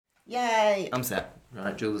Yay! I'm set.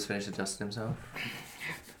 Right, Jules has finished adjusting himself.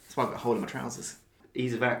 That's why I've got a hole in my trousers.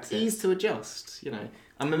 Ease of access. Ease to adjust, you know.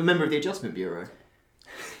 I'm a member of the Adjustment Bureau.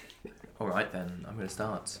 Alright then, I'm going to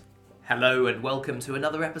start. Hello and welcome to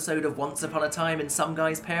another episode of Once Upon a Time in Some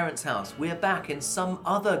Guy's Parents' House. We're back in some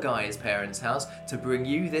other guy's parents' house to bring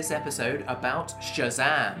you this episode about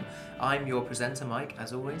Shazam. I'm your presenter, Mike,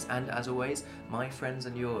 as always, and as always, my friends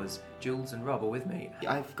and yours, Jules and Rob, are with me.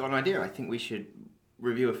 I've got an idea. I think we should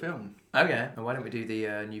review a film. Okay, and why don't we do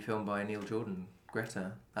the new film by Neil Jordan,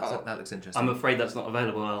 Greta? That looks interesting. I'm afraid that's not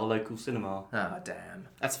available at our local cinema. Ah, damn.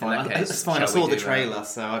 That's fine. That's That's fine. I saw the trailer,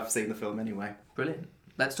 so I've seen the film anyway. Brilliant.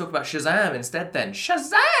 Let's talk about Shazam instead then.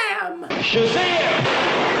 Shazam! Shazam!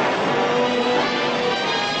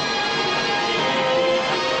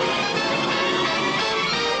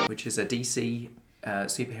 Which is a DC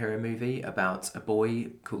superhero movie about a boy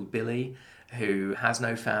called Billy who has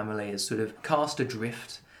no family, is sort of cast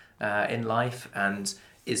adrift in life and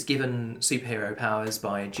is given superhero powers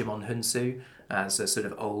by Jimon Hunsu as a sort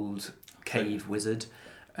of old cave wizard.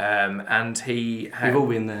 And he... We've all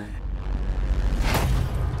been there.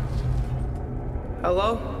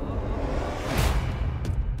 Hello?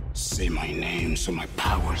 Say my name so my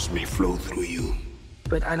powers may flow through you.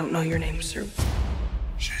 But I don't know your name, sir.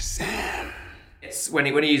 Shazam! It's when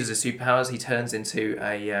he uses his superpowers, he turns into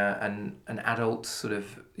an adult, sort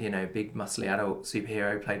of, big muscly adult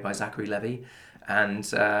superhero played by Zachary Levi, and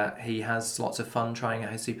he has lots of fun trying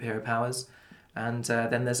out his superhero powers. And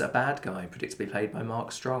then there's a bad guy, predictably played by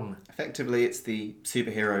Mark Strong. Effectively, it's the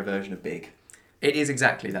superhero version of Big. It is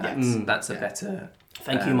exactly that. Yes. That's a better...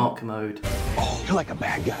 Thank you, Mark Commode. Oh, you're like a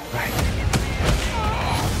bad guy, right?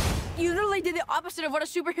 You literally did the opposite of what a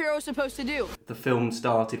superhero is supposed to do. The film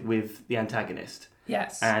started with the antagonist.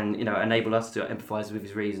 Yes. And, enabled us to empathise with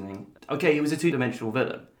his reasoning. Okay, he was a two-dimensional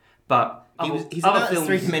villain, but He's other about films... as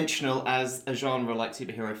three-dimensional as a genre like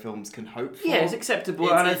superhero films can hope for. Yeah, it's acceptable,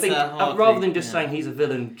 It's- and I it's think a hard rather thing, than just yeah. saying he's a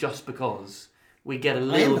villain just because, we get a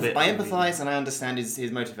little bit... I empathise and I understand his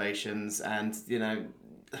motivations, and,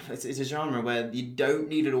 it's a genre where you don't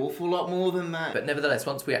need an awful lot more than that. But nevertheless,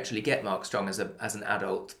 once we actually get Mark Strong as an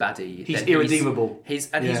adult baddie... He's then irredeemable. He's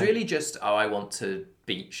really just, I want to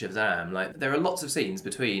beat Shazam. Like, there are lots of scenes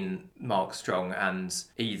between Mark Strong and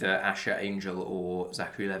either Asher Angel or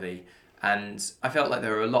Zachary Levi, and I felt like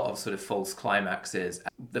there were a lot of sort of false climaxes.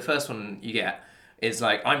 The first one you get is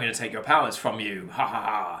like, I'm going to take your powers from you, ha ha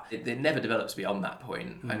ha. It never develops beyond that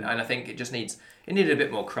point, and I think it needed a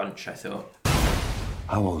bit more crunch, I thought.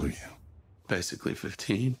 How old are you? Basically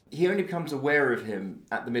 15. He only becomes aware of him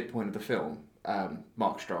at the midpoint of the film.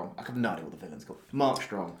 Mark Strong. I have no idea what the villain's called. Mark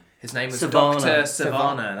Strong. His name was Savannah. Dr.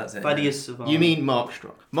 Savannah, that's it. Thaddeus Savannah. You mean Mark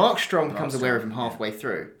Strong. Mark Strong becomes Strong, aware of him halfway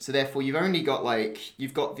through. So therefore you've only got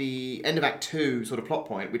you've got the end of Act 2 sort of plot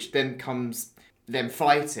point, which then comes them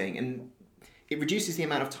fighting, and it reduces the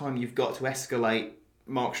amount of time you've got to escalate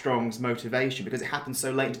Mark Strong's motivation, because it happens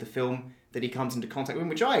so late into the film that he comes into contact with him,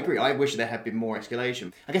 which I agree. I wish there had been more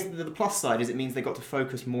escalation. I guess the plus side is it means they got to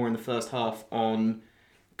focus more in the first half on...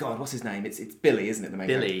 God, what's his name? It's Billy, isn't it? The main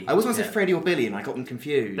Billy. character? I always want to say Freddie or Billy, and I got them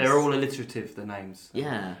confused. They're all alliterative, the names.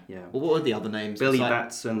 Yeah. Yeah. Well, what were the other names? Billy It's like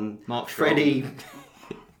Batson, Mark Strong. Freddie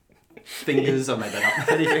Fingers, I made that up.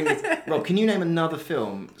 Freddie Fingers. Rob, can you name another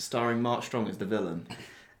film starring Mark Strong as the villain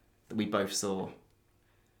that we both saw?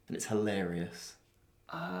 And it's hilarious.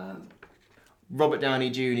 Robert Downey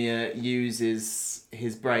Jr. uses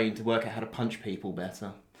his brain to work out how to punch people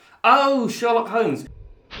better. Oh, Sherlock Holmes.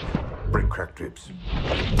 Break cracked ribs.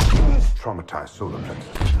 Traumatized solar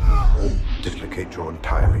plexus. Dislocate jaw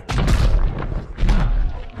entirely.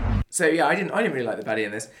 So yeah, I didn't really like the baddie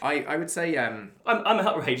in this. I would say I'm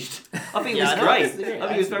outraged. I think it Yeah, was I know, great. it's great, I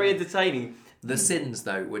think it was very entertaining. the sins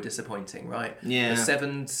though were disappointing, right? Yeah. The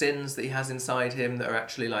 7 sins that he has inside him that are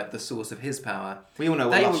actually like the source of his power. We all know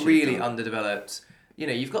what they Lush were should really have done. underdeveloped.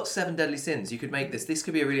 You've got 7 deadly sins. You could make this. This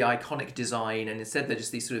could be a really iconic design, and instead they're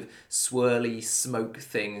just these sort of swirly smoke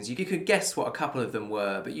things. You could guess what a couple of them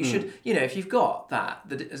were, but you should, if you've got that,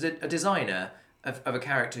 as a designer of a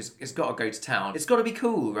character has got to go to town, it's got to be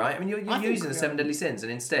cool, right? I mean, you're using the 7 deadly sins,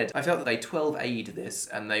 and instead, I felt that they 12A'd this,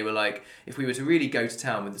 and they were like, if we were to really go to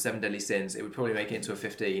town with the 7 deadly sins, it would probably make it into a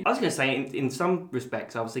 15. I was going to say, in some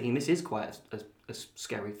respects, I was thinking this is quite a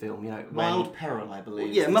scary film, Mild peril, I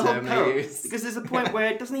believe. Yeah, is the mild term they peril. use. Because there's a point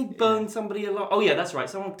where doesn't he burn somebody alive? Oh yeah, that's right.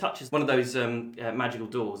 Someone touches one of those magical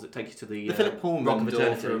doors that take you to the The Philip Rock Pullman of door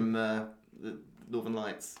Eternity. from the Northern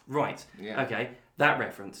Lights. Right. Yeah. Okay. that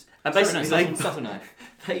reference. And Subtle basically, knife, subtle knife.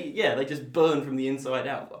 they just burn from the inside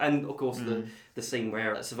out. And of course, the scene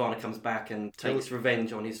where Savannah comes back and takes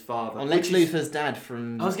revenge on his father. On Lex Luthor's dad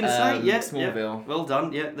from I was going to say, yeah, Smallville. Yeah. Well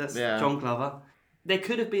done, yeah, that's John Glover. There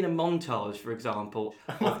could have been a montage, for example,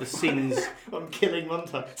 of the sins. On killing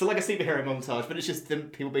montage. So like a superhero montage, but it's just them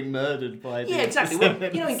people being murdered by. Yeah, exactly. Well,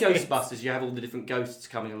 you know, in Ghostbusters, you have all the different ghosts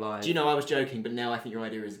coming alive. Do you know, I was joking, but now I think your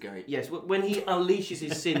idea is great. Yes, when he unleashes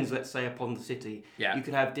his sins, let's say, upon the city, you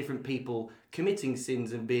can have different people committing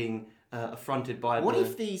sins and being affronted by What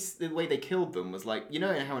if the way they killed them was like, you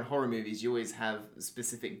know how in horror movies you always have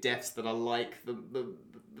specific deaths that are like the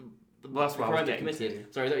well, that's what I was crime they getting committed.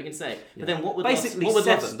 to. Sorry, is that what you can say? But then what would basically what would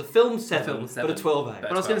Seven? The film Seven, film but Seven. a 12A.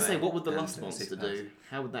 But I was going to say, 12A. what would the And Lust Monster six do? pounds.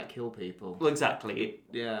 How would that kill people? Well, exactly.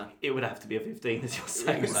 Yeah. It would have to be a 15, as you're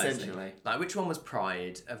saying. Essentially. Like, which one was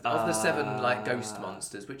Pride? Of the 7, like, ghost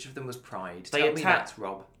monsters, which of them was Pride? They Tell me attacked- that,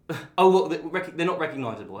 Rob. Oh, well, they're not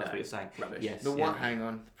recognisable, that's No, what you're saying. rubbish. Yes. The what? Hang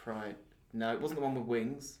on. Pride. No, it wasn't the one with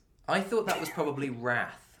wings. I thought that was probably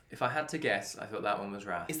Wrath. If I had to guess, I thought that one was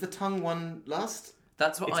Wrath. Is the tongue one Lust?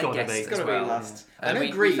 That's what It's I gotta guessed be. as It's Gotta well. be Lust. Yeah. I know we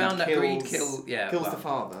Greed found that Greed kills kills the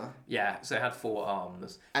father. Yeah, so it had 4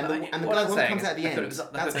 arms. And But the what guy I'm one saying comes is, out at the I thought end. it was, I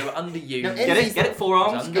thought That's- they were underused. No, Get it?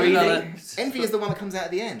 Forearms, Under greedy. another- Envy is the one that comes out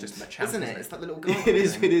at the end. Just Machamp, isn't it? isn't it? It's that little guy. It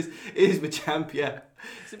is Machamp, yeah.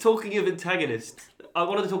 Talking of antagonists, I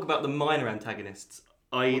wanted to talk about the minor antagonists,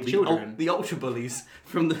 i.e. What, children? the Ultra Bullies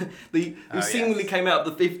from who Oh, seemingly yes. came out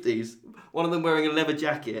of the 50s. One of them wearing a leather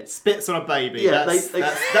jacket. Spits on a baby. Yeah, that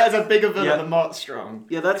is a bigger villain than Mark Strong.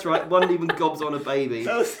 Yeah, that's right. One even gobs on a baby.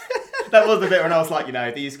 That was the bit when I was like,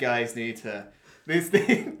 these guys need to. These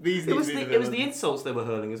need It was to be the villains. insults they were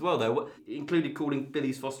hurling as well, though. Included calling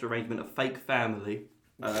Billy's foster arrangement a fake family.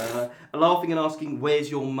 Laughing and asking,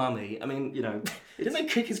 "Where's your mummy?" I mean, Didn't they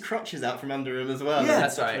kick his crutches out from under him as well? Yeah. And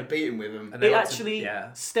That's trying right. to beat him with them. And they it wanted- actually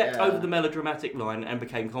yeah. stepped Yeah. over the melodramatic line and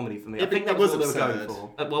became comedy for me. Yeah, I think but that it was was what they were absurd. going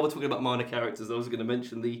for. While we're talking about minor characters, I was going to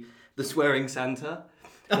mention the swearing Santa.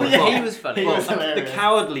 Oh, yeah. He was funny. He Well, was the hilarious.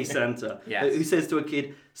 cowardly Santa, Yes. who says to a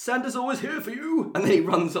kid, "Santa's always here for you," and then he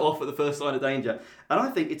runs off at the first sign of danger. And I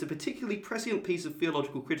think it's a particularly prescient piece of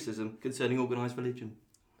theological criticism concerning organised religion.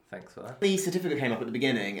 Thanks for that. The certificate came up at the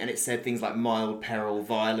beginning and it said things like mild peril,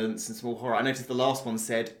 violence, and small horror. I noticed the last one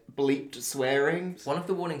said bleeped swearing. One of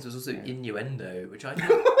the warnings was also innuendo, which I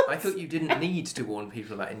thought you didn't need to warn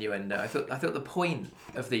people about innuendo. I thought the point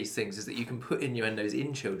of these things is that you can put innuendos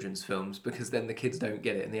in children's films because then the kids don't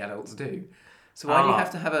get it and the adults do. So why do you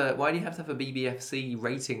have to have a BBFC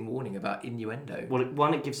rating warning about innuendo? Well,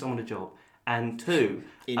 one, it gives someone a job, and two,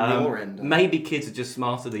 Innuendo. maybe kids are just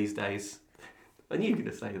smarter these days. I knew you were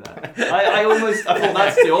going to say that. I thought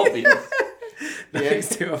that's too obvious.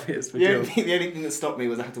 It's too obvious for The Jill. only thing that stopped me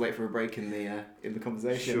was I had to wait for a break in the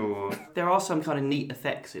conversation. Sure. There are some kind of neat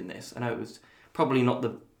effects in this. I know it was probably not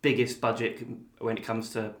the biggest budget when it comes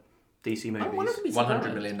to DC movies.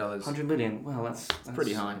 $100 million. 100 million. Well, that's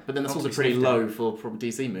Pretty high, but then that's not also to be pretty sniffed at. low for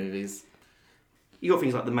DC movies. You got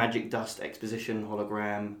things like the Magic Dust exposition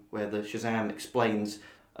hologram, where the Shazam explains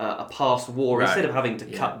a past war Right. instead of having to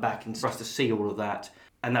Yeah. cut back and for us to see all of that.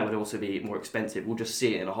 And that would also be more expensive. We'll just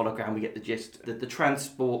see it in a hologram. We get the gist. The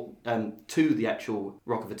transport to the actual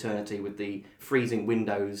Rock of Eternity with the freezing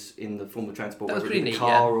windows in the form of transport, That was whether it be pretty the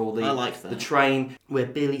neat, car or I liked that. the train, where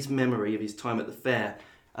Billy's memory of his time at the fair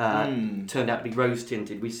turned out to be rose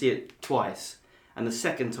tinted. We see it twice, and the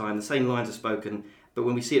second time the same lines are spoken, but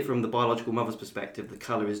when we see it from the biological mother's perspective, the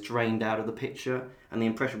colour is drained out of the picture, and the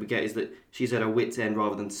impression we get is that she's at her wit's end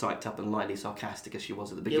rather than psyched up and lightly sarcastic as she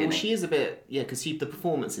was at the Yeah, beginning. well, she is a bit, because the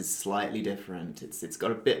performance is slightly different. It's got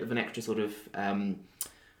a bit of an extra sort of, I want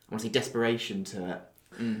to say desperation to it.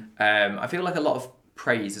 I feel like a lot of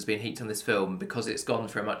praise has been heaped on this film because it's gone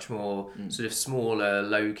for a much more sort of smaller,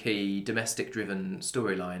 low-key, domestic-driven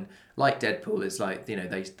storyline. Like Deadpool is like,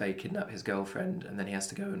 they kidnap his girlfriend and then he has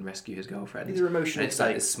to go and rescue his girlfriend. These are emotional And it's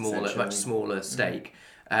like this stakes, smaller, essentially. much smaller stake.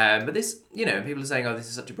 But this, people are saying, oh, this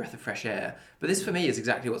is such a breath of fresh air. But this, for me, is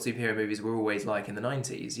exactly what superhero movies were always like in the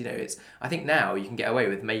 90s. I think now you can get away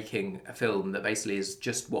with making a film that basically is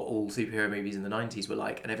just what all superhero movies in the 90s were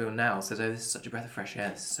like. And everyone now says, oh, this is such a breath of fresh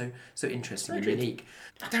air. This is so interesting and unique.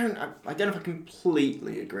 I don't know if I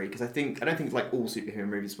completely agree, because I don't think like all superhero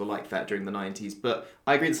movies were like that during the 90s, but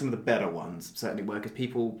I agree that some of the better ones certainly were, because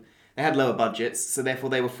they had lower budgets, so therefore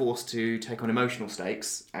they were forced to take on emotional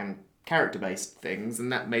stakes and character-based things,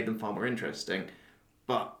 and that made them far more interesting.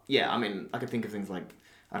 But yeah, I mean, I could think of things like,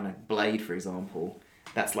 I don't know, Blade, for example.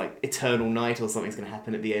 That's like Eternal Night or something's going to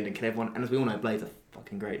happen at the end and kill everyone. And as we all know, Blade's a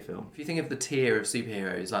fucking great film. If you think of the tier of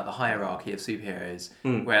superheroes, like the hierarchy of superheroes,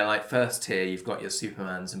 where like first tier you've got your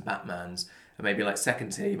Supermans and Batmans, and maybe like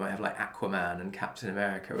second tier you might have like Aquaman and Captain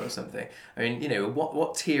America or something. I mean, you know,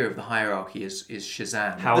 what tier of the hierarchy is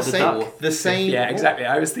Shazam? Howard the Duck. The same. Yeah, exactly.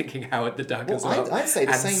 I was thinking Howard the Duck as well. I'd say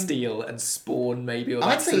the and same. Steel and Spawn maybe. Or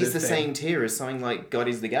I'd that say sort it's of the thing. same tier as something like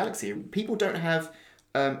Guardians of the Galaxy. People don't have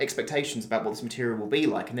expectations about what this material will be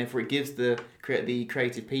like, and therefore it gives the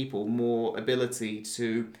creative people more ability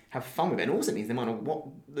to have fun with it. And also it means they might not, what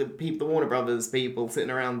the Warner Brothers people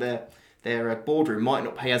sitting around their boardroom might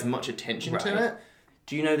not pay as much attention to it.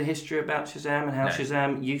 Do you know the history about Shazam and how No.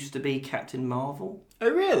 Shazam used to be Captain Marvel? Oh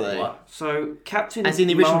really? What? So Captain As in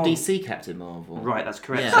the original Marvel... DC Captain Marvel. Right, that's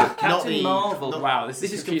correct. Yeah. So Not Captain the- Marvel... not- Wow, this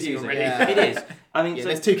is confusing already. Yeah. It is. I mean, Yeah, so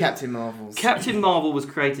there's two Captain Marvels. Captain Marvel was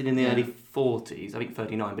created in the Yeah. early 40s, I think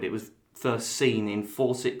 39, but it was first seen in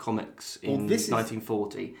Fawcett Comics in this is-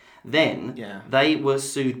 1940. Then Yeah. they were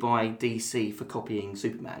sued by DC for copying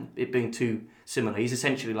Superman, it being too similar. He's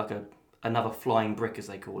essentially like another flying brick, as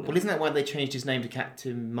they call it. Well, isn't that why they changed his name to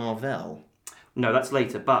Captain Marvel? No, that's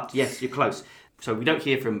later, but yes, you're close. So we don't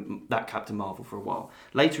hear from that Captain Marvel for a while.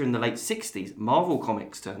 Later in the late 60s, Marvel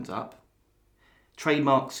Comics turns up,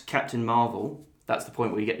 trademarks Captain Marvel. That's the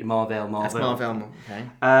point where you get your Marvel. That's Marvel. Okay.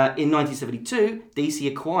 In 1972, DC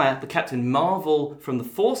acquired the Captain Marvel from the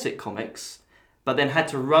Fawcett Comics, but then had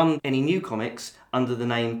to run any new comics under the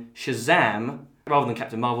name Shazam rather than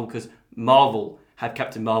Captain Marvel because Marvel had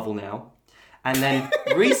Captain Marvel now. And then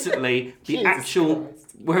recently, the Jesus actual... Christ.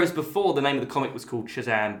 Whereas before, the name of the comic was called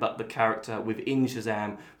Shazam, but the character within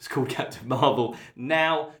Shazam was called Captain Marvel.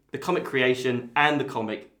 Now, the comic creation and the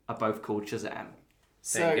comic are both called Shazam.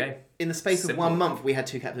 So, you go. in the space Simple. of 1 month, we had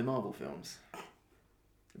two Captain Marvel films.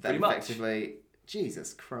 That Pretty much. effectively...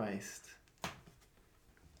 Jesus Christ.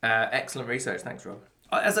 Excellent research, thanks, Rob.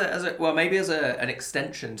 As an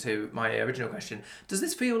extension to my original question, does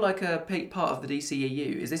this feel like a part of the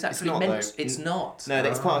DCEU? Is this actually not, meant? though. It's not. No,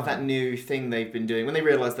 that's part of that new thing they've been doing. When they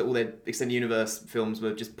realised that all their Extended Universe films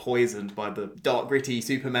were just poisoned by the dark, gritty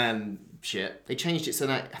Superman shit, they changed it so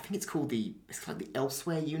that I think it's like the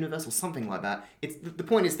Elsewhere universe or something like that. It's the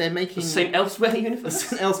point is they're making The same Elsewhere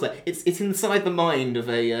universe? Elsewhere. It's inside the mind of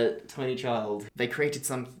a tiny child. They created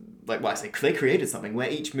they created something where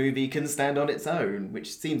each movie can stand on its own,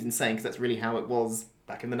 which seems insane because that's really how it was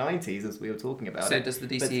back in the 90s, as we were talking about. So it. does the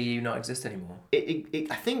But DCEU not exist anymore?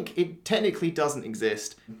 I think it technically doesn't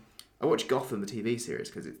exist. I watched Gotham, the TV series,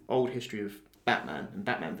 because it's old history of Batman and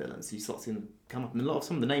Batman villains. You sort of see them come up, and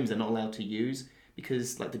some of the names they're not allowed to use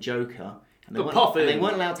because, like the Joker, and they weren't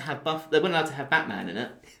allowed to have They weren't allowed to have Batman in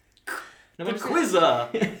it. No, The Quizzer!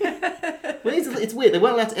 Well, it's weird. They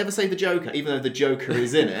weren't allowed to ever say the Joker, even though the Joker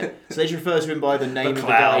is in it. So they just refer to him by the name of the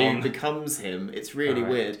guy Clown. who becomes him. It's really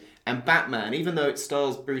Alright. weird. And Batman, even though it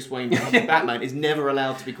stars Bruce Wayne becoming Batman, is never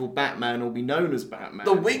allowed to be called Batman or be known as Batman.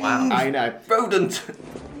 The winged I know. rodent!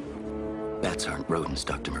 Bats aren't rodents,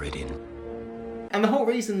 Dr. Meridian. And the whole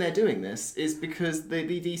reason they're doing this is because the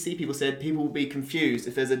DC people said people will be confused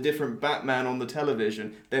if there's a different Batman on the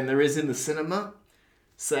television than there is in the cinema.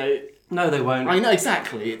 So, No, they won't. I know,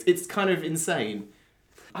 exactly. It's kind of insane.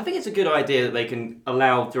 I think it's a good idea that they can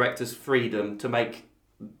allow directors freedom to make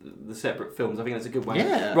the separate films. I think that's a good way.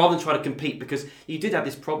 Yeah. Rather than try to compete, because you did have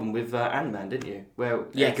this problem with Ant-Man, didn't you? Where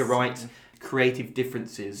Yes. Edgar Wright, creative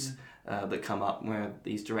differences that come up, where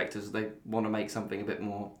these directors, they want to make something a bit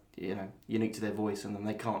more, unique to their voice, and then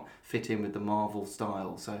they can't fit in with the Marvel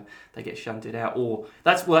style, so they get shunted out. Or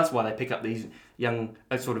that's why they pick up these young,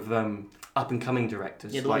 up-and-coming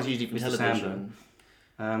directors. Yeah, the ones usually from Mr. television.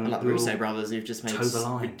 Sandberg. Like the who Russo will brothers who've just made toe the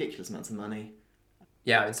line. ridiculous amounts of money.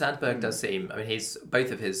 Yeah, I mean, Sandberg does seem... I mean,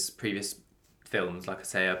 both of his previous films, like I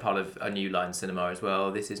say, are part of a New Line Cinema as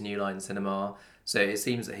well. This is New Line Cinema. So it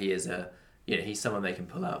seems that he is he's someone they can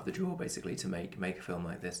pull out of the drawer, basically, to make a film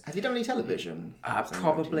like this. Has he done any television?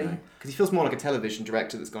 Probably. Because he feels more like a television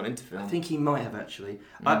director that's gone into film. I think he might have, actually.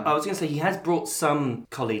 I was going to say, he has brought some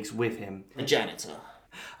colleagues with him. A janitor.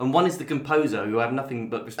 And one is the composer, who I have nothing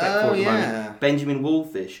but respect for at the moment, Benjamin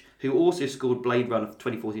Wallfish, who also scored Blade Runner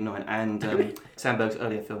 2049 and Sandberg's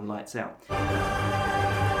earlier film Lights Out.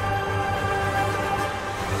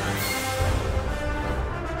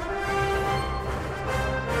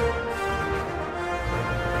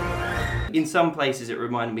 In some places it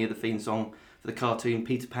reminded me of the theme song for the cartoon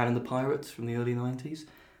Peter Pan and the Pirates from the early 90s.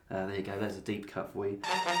 There you go, there's a deep cut for you.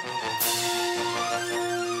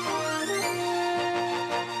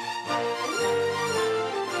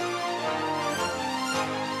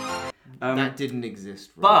 That didn't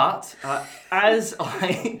exist. Rob. But as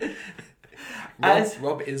I...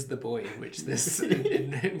 Rob is the boy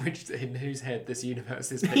in whose head this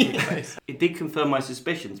universe is taking place. It did confirm my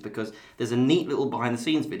suspicions, because there's a neat little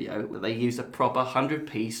behind-the-scenes video where they used a proper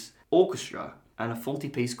 100-piece orchestra and a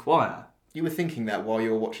 40-piece choir. You were thinking that while you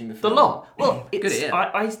were watching the The film. lot. Well, Good it's, ear.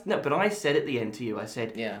 but I said at the end to you, I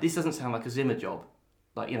said, Yeah. this doesn't sound like a Zimmer job.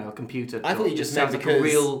 Like, a computer I job. thought you It just sounds meant like because...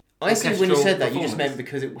 a real I see when you said that, you just meant performance.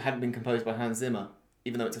 because it hadn't been composed by Hans Zimmer,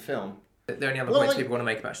 even though it's a film. Are there any other Well, points like- people want to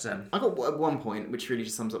make about Shazam? I got one point which really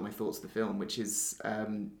just sums up my thoughts of the film, which is,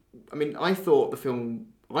 I thought the film,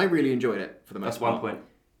 I really enjoyed it for the most That's part. one point.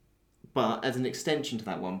 But as an extension to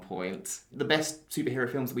that one point, the best superhero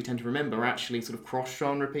films that we tend to remember are actually sort of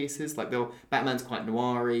cross-genre pieces. Like, Batman's quite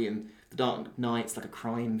noir-y, and The Dark Knight's like a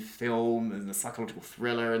crime film, and a psychological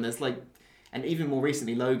thriller, and there's like... And even more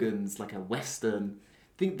recently, Logan's like a western.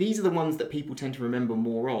 I think these are the ones that people tend to remember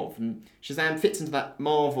more of. And Shazam fits into that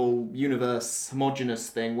Marvel universe homogenous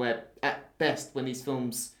thing where, at best, when these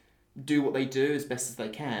films do what they do as best as they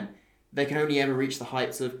can only ever reach the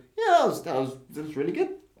heights of, yeah, that was really good.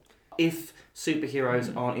 If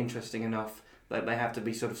superheroes aren't interesting enough, they have to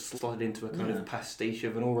be sort of slotted into a kind of pastiche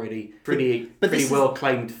of an already pretty this is-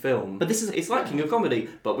 well-claimed film. but this is- It's like King of Comedy,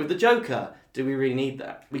 but with the Joker. Do we really need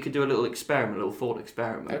that? We could do a little experiment, a little thought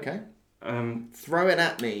experiment. Okay. Um, Throw it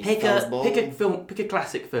at me. pick fuzzball. a film. Pick a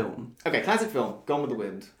classic film. Okay, classic film. Gone with the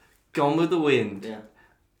Wind. Gone with the Wind. Yeah.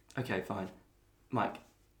 Okay, fine. Mike.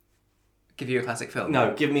 Give you a classic film.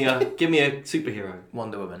 No, give me a superhero.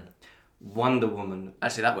 Wonder Woman. Wonder Woman.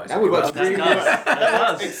 Actually, that works. That would really work well. really That well. does. That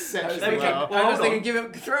does. Exceptionally There we go. well. Well, I was hold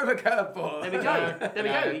thinking, throw him a curveball. There we go. There we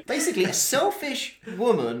go. Basically, a selfish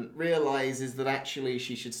woman realises that actually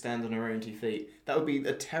she should stand on her own 2 feet. That would be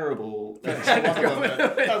a terrible...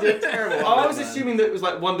 That would be a terrible... I was assuming that it was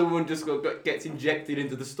like Wonder Woman just gets injected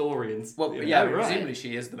into the story and. Well, you know. yeah, right. presumably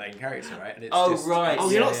she is the main character, right? And it's Oh, just, right.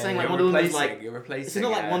 Oh, you're not saying like Wonder Woman's like... You're replacing. It's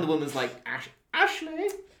not like Wonder Woman's like, Ashley?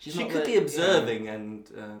 She's She not could the- be observing and,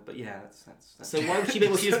 but yeah, that's. So why would she be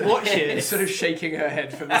able to just watch It's it? sort of shaking her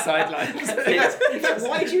head from the sidelines.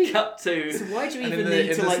 Why do you... cut to? So why do you And even in the, need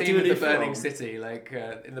in to the like scene do a of new the burning film? city, like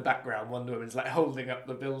in the background, Wonder Woman's like holding up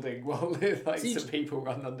the building while like So you some people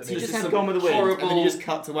run underneath. So you just This is have some Gone with the Wind, and then horrible you just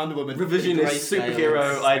cut to Wonder Woman. Revisionist grayscale.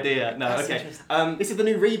 superhero idea. No, That's okay. interesting. This is the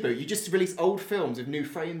new reboot. You just release old films with new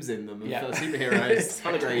frames in them Yeah. for superheroes,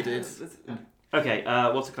 upgraded. Okay,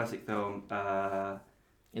 what's a classic film?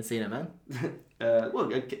 Encino Man.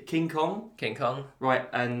 King Kong. King Kong. Right,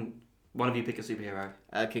 and one of you pick a superhero.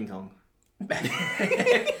 King Kong.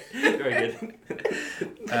 Very good.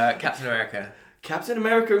 Captain America. Captain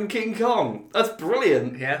America and King Kong. That's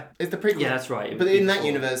brilliant. Yeah. It's the prequel. Yeah, that's right. It But would be in that before.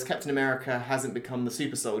 universe, Captain America hasn't become the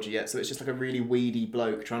super soldier yet, so it's just like a really weedy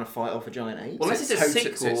bloke trying to fight off a giant ape. Well, So unless it's a so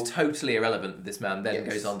sequel. it's totally irrelevant that this man then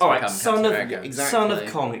Yes. goes on to All right, become Son Captain of America. Exactly. Son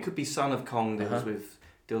of Kong. It could be Son of Kong deals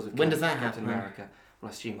with When does that Captain happen? America. Well,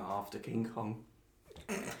 I assume after King Kong.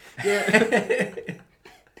 Yeah.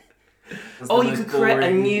 Oh, you could create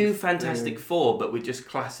a new Fantastic Four, but with just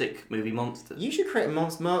classic movie monsters. You should create a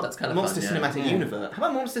That's kind of Monster fun, yeah. Cinematic Universe. How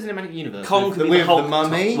about Monster Cinematic Universe? Kong with could be with the Hulk the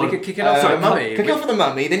Mummy. top We could kick it off Sorry, with Mummy. Kick off with the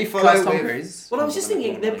Mummy, then you follow Cast Tom with... Cruise. Well, I was just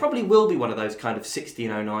thinking there probably will be one of those kind of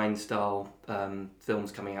 1609 style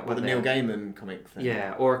films coming out. With the won't Neil there? Gaiman comic thing.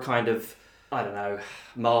 Yeah, or a kind of, I don't know,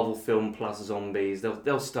 Marvel film plus zombies.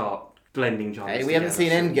 They'll start blending genres. Hey, we haven't seen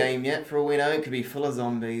together, so- Endgame yet. For all we know, it could be full of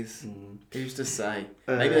zombies. Who's to say?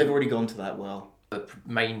 Maybe they've already gone to that well. The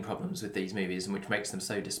main problems with these movies, and which makes them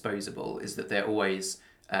so disposable, is that they're always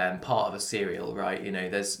part of a serial, right? You know,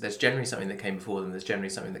 there's generally something that came before them. There's generally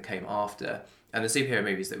something that came after, and the superhero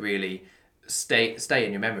movies that really stay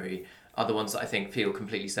in your memory are the ones that I think feel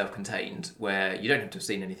completely self-contained, where you don't have to have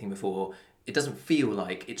seen anything before. It doesn't feel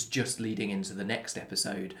like it's just leading into the next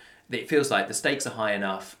episode. It feels like the stakes are high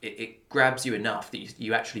enough. It grabs you enough that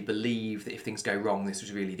you actually believe that if things go wrong, this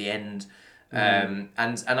was really the end. And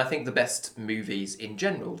I think the best movies in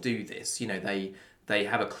general do this. You know, they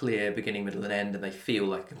have a clear beginning, middle, and end, and they feel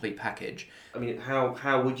like a complete package. I mean,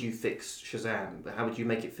 how would you fix Shazam? How would you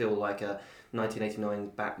make it feel like a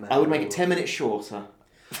 1989 Batman? I would make it 10 minutes shorter.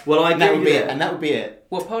 Well, I And that give would you be that. it. And that would be it.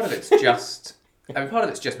 Well, part of it's just. I mean, part of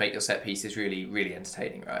it's just make your set pieces really, really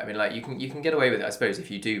entertaining, right? I mean, like you can get away with it, I suppose,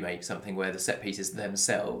 if you do make something where the set pieces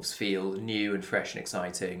themselves feel new and fresh and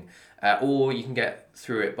exciting, or you can get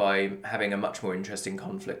through it by having a much more interesting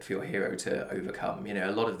conflict for your hero to overcome. You know,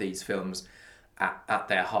 a lot of these films, at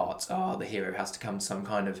their hearts, are the hero has to come to some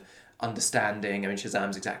kind of understanding. I mean,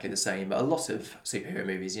 Shazam's exactly the same, but a lot of superhero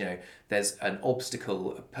movies, you know, there's an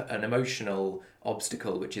obstacle, an emotional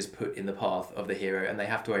obstacle which is put in the path of the hero, and they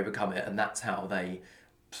have to overcome it, and that's how they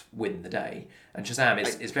win the day. And Shazam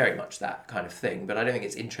is very much that kind of thing, but I don't think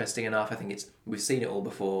it's interesting enough. I think we've seen it all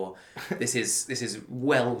before. This is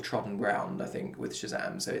well trodden ground, I think, with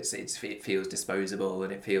Shazam. So it feels disposable,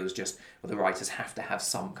 and it feels just, well, the writers have to have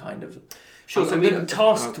some kind of... Sure, so being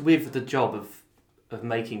tasked with the job of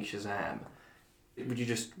making Shazam, would you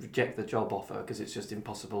just reject the job offer because it's just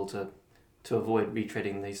impossible to avoid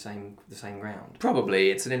retreading the same ground? Probably.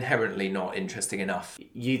 It's an inherently not interesting enough.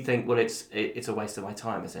 You think, well, it's a waste of my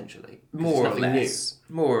time, essentially. More or less.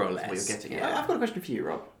 New. More or less. That's what you're getting at. Yeah, I've got a question for you,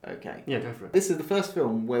 Rob. Okay. Yeah, go for it. This is the first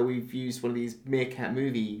film where we've used one of these Meerkat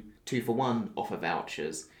movie 2-for-1 offer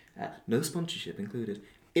vouchers. No sponsorship included.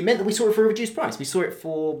 It meant that we saw it for a reduced price. We saw it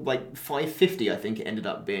for like $5.50, I think it ended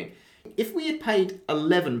up being. If we had paid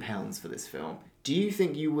 £11 for this film, do you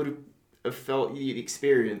think you would have felt the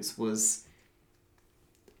experience was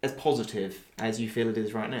as positive as you feel it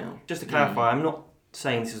is right now? Just to clarify, I'm not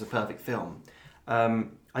saying this is a perfect film.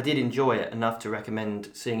 I did enjoy it enough to recommend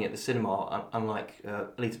seeing it at the cinema, unlike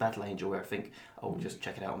Alita Battle Angel, where I think, oh, just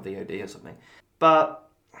check it out on VOD or something. But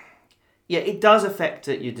yeah, it does affect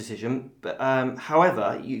your decision. But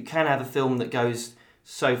however, you can have a film that goes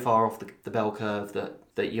so far off the bell curve that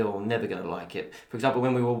you're never going to like it. For example,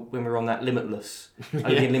 when we were on that Limitless,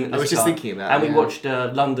 Limitless I was just car, thinking about and it, we watched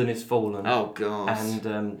London Is Fallen. Oh god!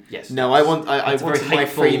 And yes, no, I wanted very my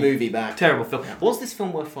hateful, free movie back. Terrible film. Was this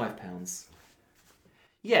film worth £5?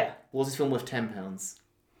 Yeah. Was this film worth £10?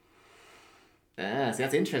 See,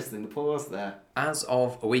 that's interesting. The pause there. As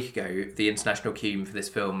of a week ago, the international cume for this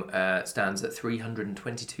film stands at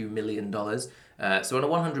 $322 million. So on a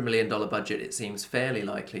 $100 million budget, it seems fairly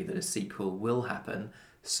likely that a sequel will happen.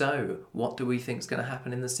 So, what do we think is going to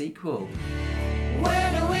happen in the sequel?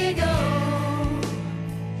 Where do we go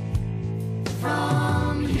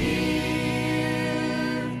from here?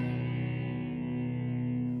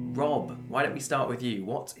 Rob, why don't we start with you?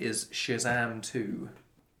 What is Shazam 2?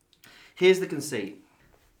 Here's the conceit.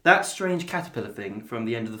 That strange caterpillar thing from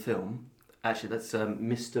the end of the film, actually that's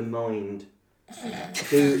Mr. Mind,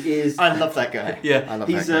 who is... I love that guy. Yeah, I love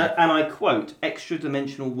he's that guy. and I quote,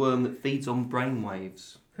 extra-dimensional worm that feeds on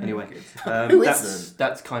brainwaves. Anyway, Who is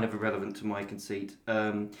that's kind of irrelevant to my conceit.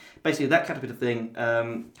 Basically, that caterpillar thing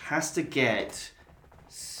has to get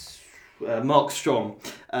Mark Strong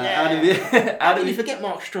out of it. How do you forget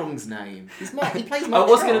Mark Strong's name? He plays Mark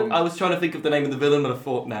Strong. I was trying to think of the name of the villain, but I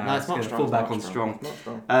thought, No, nah, it's Mark going to Strong. fall back Mark on Strong. Strong.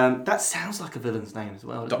 Mark Strong. That sounds like a villain's name as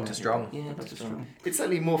well. doesn't Dr. it? Strong. Yeah, Dr. Strong. It's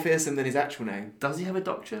certainly more fearsome than his actual name. Does he have a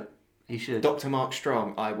doctorate? He should. Dr. Mark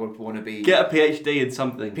Strong. I would want to be... Get a PhD in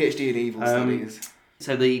something. PhD in evil studies.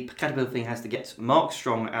 So the caterpillar thing has to get Mark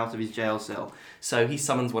Strong out of his jail cell. So he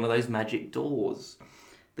summons one of those magic doors.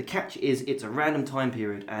 The catch is it's a random time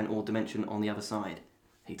period and or dimension on the other side.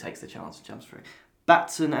 He takes the chance and jumps through.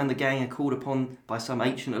 Batson and the gang are called upon by some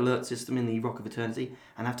ancient alert system in the Rock of Eternity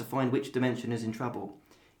and have to find which dimension is in trouble.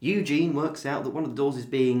 Eugene works out that one of the doors is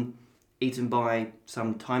being eaten by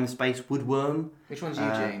some time-space woodworm. Which one's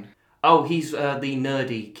Eugene? Oh, he's the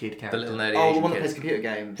nerdy kid character. The little nerdy Oh, the Asian one that kid. plays computer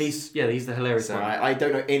games. He's the hilarious So one. I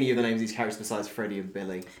don't know any of the names of these characters besides Freddie and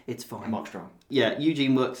Billy. It's fine. And Mark Strong. Yeah,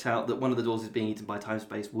 Eugene works out that one of the doors is being eaten by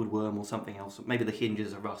time-space woodworm or something else. Maybe the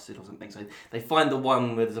hinges are rusted or something. So they find the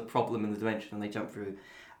one where there's a problem in the dimension and they jump through.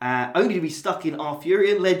 Only to be stuck in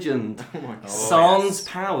Arthurian legend. Oh my god. Sans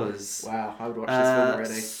powers. Wow, I would watch this film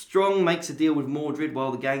already. Strong makes a deal with Mordred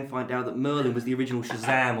while the gang find out that Merlin was the original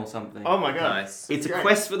Shazam or something. Oh my god. Nice. It's a Great.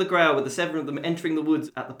 quest for the Grail, with the seven of them entering the woods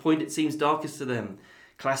at the point it seems darkest to them.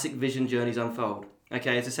 Classic vision journeys unfold.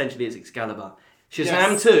 Okay, it's Excalibur.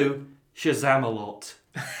 Shazam Yes. 2, Shazam-a-lot.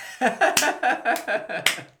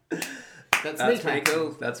 That's pretty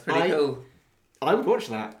cool. That's pretty cool. I would watch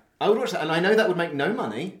that. And I know that would make no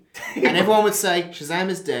money. And everyone would say, Shazam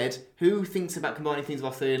is dead. Who thinks about combining things of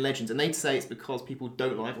Arthurian legends? And they'd say it's because people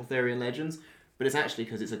don't like Arthurian legends. But it's actually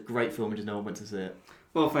because it's a great film and just no one went to see it.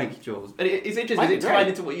 Well, thank you, Jules. And it's interesting, Might be it's tied great.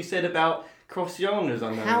 into what you said about cross-genres,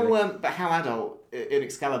 I know. But how adult in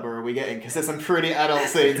Excalibur are we getting? Because there's some pretty adult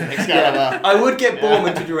scenes in Excalibur. I would get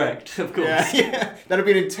Borman to direct, of course. Yeah. That'd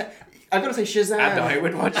be I've got to say Shazam. And I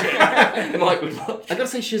would watch it. Mike would watch. I've got to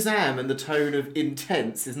say Shazam and the tone of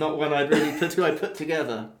intense is not one I'd put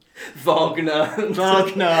together.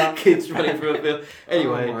 Wagner. Kids running through a field.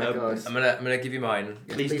 Anyway, Oh my God. I'm gonna give you mine.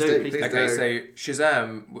 please do. Okay, so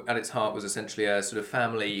Shazam at its heart was essentially a sort of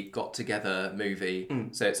family got together movie.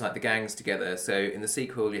 So it's like the gang's together. So in the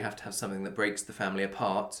sequel, you have to have something that breaks the family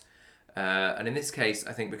apart. And in this case,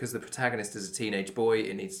 I think because the protagonist is a teenage boy,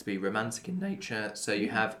 it needs to be romantic in nature. So you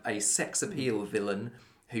have a sex appeal villain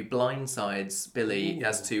who blindsides Billy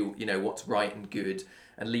as to what's right and good.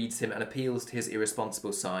 and leads him and appeals to his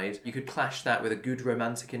irresponsible side. You could clash that with a good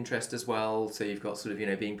romantic interest as well. So you've got sort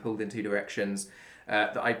of, being pulled in two directions.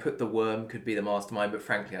 I put the Worm could be the mastermind, but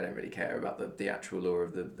frankly, I don't really care about the actual lore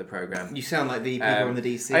of the program. You sound like the people on the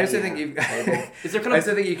DC. I also think you. Is there I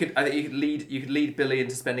also think you could. I think you could lead Billy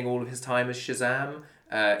into spending all of his time as Shazam.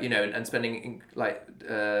 And spending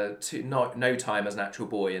no time as an actual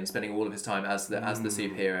boy, and spending all of his time as the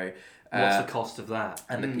superhero. What's the cost of that?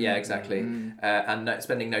 And exactly. And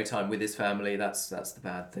spending no time with his family, that's the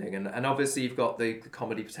bad thing. And obviously you've got the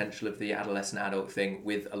comedy potential of the adolescent adult thing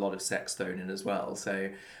with a lot of sex thrown in as well. So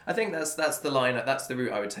I think that's the line, that's the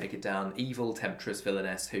route I would take it down. Evil temptress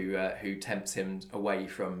villainess who tempts him away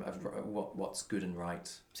from what's good and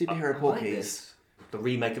right. Superhero porkies. The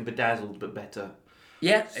remake of Bedazzled, but better.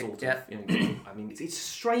 Yeah, sort yeah. of. I mean, it's a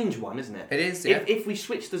strange one, isn't it? It is. Yeah. If we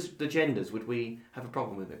switch the genders, would we have a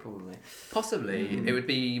problem with it? Probably. Possibly, it would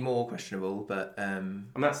be more questionable, but. And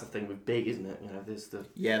that's the thing with Big, isn't it? There's the.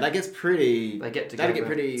 Yeah, that gets pretty. They get together. That'd get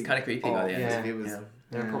pretty. It's kind of creepy by the end. Yeah.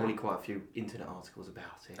 There are probably quite a few internet articles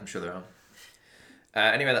about it. I'm sure there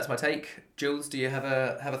are. Anyway, that's my take. Jules, do you have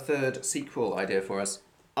a third sequel idea for us?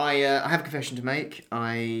 I have a confession to make.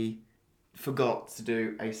 I forgot to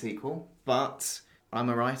do a sequel, but I'm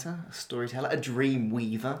a writer, a storyteller, a dream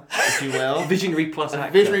weaver, if you will. Visionary plus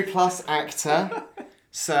actor. Visionary plus actor.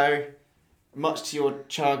 So, much to your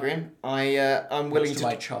chagrin, I'm willing to...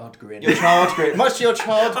 my charred grin. Your charred grin. Much to your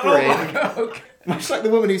charred grin. Okay. Much like the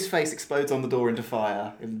woman whose face explodes on the door into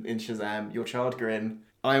fire in Shazam, your charred grin.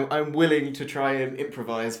 I'm willing to try and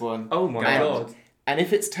improvise one. Oh my god. And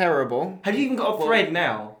if it's terrible... Have you even got a thread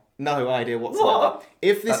now? No idea whatsoever. What?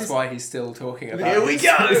 If this That's why he's still talking about Here we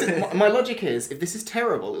go! My logic is, if this is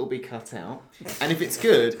terrible, it'll be cut out. And if it's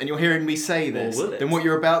good, and you're hearing me say this, Or will it? then what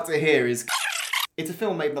you're about to hear is... It's a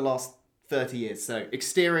film made in the last 30 years. So,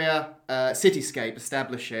 exterior, cityscape,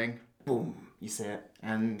 establishing, boom, you see it.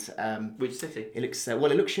 And Which city? it looks it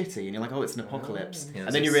looks shitty, and you're like, oh, it's an apocalypse. Yeah,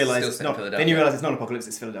 and then you it's realise still it's set in not. Philadelphia. Then you realise it's not an apocalypse.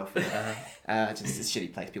 It's Philadelphia. Just it's a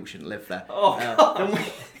shitty place. People shouldn't live there. Oh,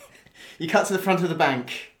 You cut to the front of the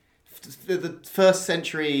bank, the first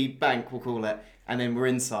century bank, we'll call it, and then we're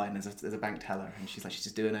inside, and there's a bank teller, and she's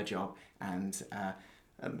just doing her job, and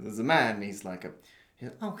there's a man, and he's like,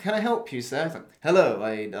 oh, can I help you, sir? He's like, hello,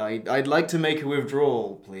 I'd like to make a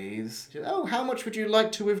withdrawal, please. She's like, oh, how much would you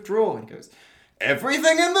like to withdraw? And he goes,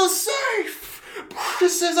 everything in the safe!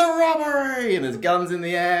 This is a robbery! And there's guns in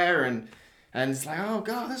the air, and it's like, oh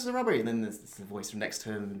god, this is a robbery. And then there's the voice from next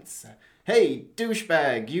to him, and it's, hey,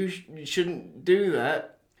 douchebag, you shouldn't do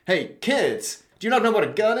that. Hey, kids, do you not know what a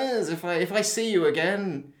gun is? If I see you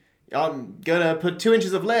again, I'm gonna put 2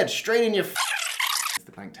 inches of lead straight in your It's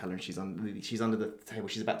the bank teller, and she's under the table.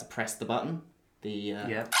 She's about to press the button.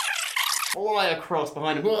 yeah. Fly across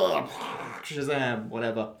behind him. Shazam,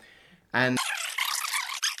 whatever. And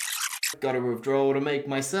got a withdrawal to make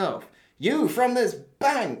myself. You from this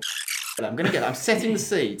bank. I'm setting the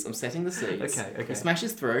seeds. Okay. He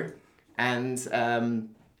smashes through, and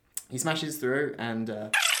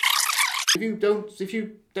if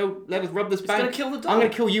you don't let us rob this bank, gonna kill the dog. I'm gonna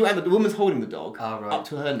kill you and the woman's holding the dog right. up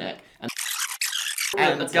to her neck.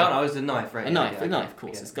 And a gun. Oh, it's a knife, right? A knife, of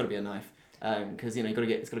course. Yeah. It's got to be a knife, because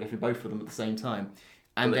it's got to go through both of them at the same time.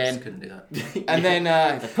 And Bullets then couldn't do that. and then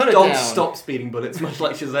they put it Dogs down. stop speeding bullets, much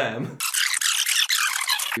like Shazam.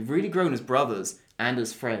 We've really grown as brothers and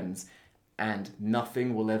as friends, and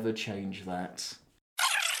nothing will ever change that.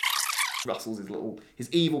 Rustles his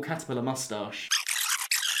evil caterpillar moustache.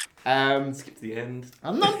 Skip to the end.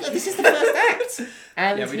 I'm not. This is the first act.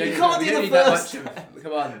 And Yeah, we don't, You can't we do don't the need that first. much.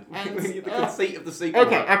 Come on. We need the conceit of the sequel.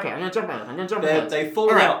 Okay, I'm gonna jump ahead. They've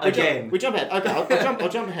fallen out again. We jump ahead. Okay, I'll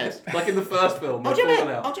jump ahead. Like in the first film, I'll they've jump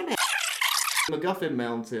fallen ahead. out. I'll jump ahead. MacGuffin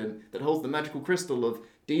Mountain that holds the magical crystal of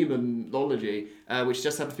demonology, which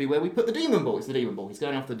just happens to be where we put the demon ball. It's the demon ball. He's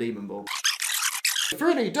going after the demon ball.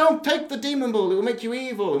 Freddy, don't take the demon ball. It will make you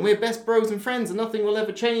evil, and we're best bros and friends, and nothing will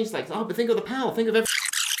ever change. Like, oh, but think of the power. Think of every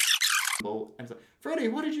ball. And it's like, Freddy,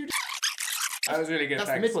 what did you do? That was really good. That's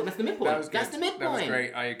thanks. the midpoint. That's the midpoint. That was good. That's the midpoint. That was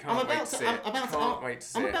great. I can't wait to see it. Can't wait to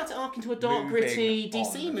see I'm it. about to arc into a dark, Moving gritty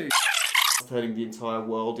DC on. movie. Turning the entire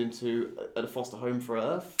world into a foster home for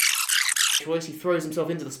Earth. Choice, he throws himself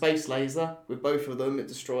into the space laser with both of them. It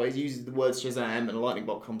destroys, uses the word Shazam, and a lightning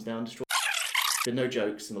bolt comes down, destroys. There's been no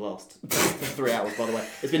jokes in the last 3 hours, by the way.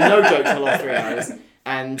 There's been no jokes in the last 3 hours.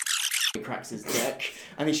 And he cracks his deck,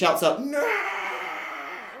 and he shouts up, no!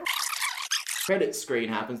 Credit screen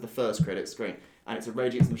happens, the first credit screen. And it's a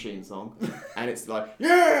Rage Against the Machine song. And it's like,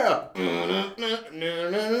 yeah!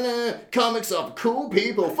 Comics are for cool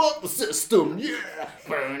people, fuck the system, yeah!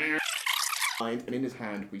 and in his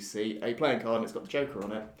hand we see a playing card and it's got the Joker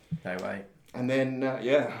on it. No way. And then, I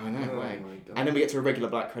know, way. And then we get to a regular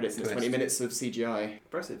black credits and it's 20 minutes of CGI.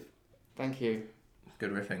 Impressive. Thank you.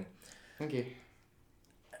 Good riffing. Thank you.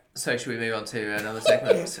 So should we move on to another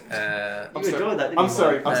segment? You enjoyed that, didn't you? I'm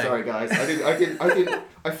sorry, guys.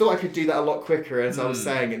 I thought I could do that a lot quicker as I was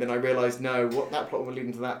saying it, then I realised, no, what that plot would lead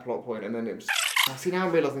into that plot point, and then it was... See, now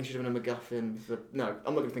I'm realising it should have been a MacGuffin. No,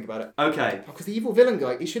 I'm not going to think about it. Okay. Because the evil villain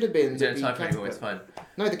guy, he should have been... You don't have time for anymore, it's fine.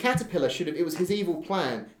 No, the caterpillar should have... It was his evil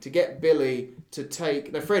plan to get Billy to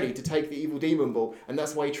take... No, Freddy to take the evil demon ball, and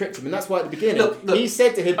that's why he tricked him. And that's why at the beginning, Look, he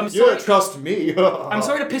said to him, I'm you sorry- don't trust me. I'm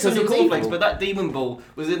sorry to piss on Because your he was cornflakes, evil. but that demon ball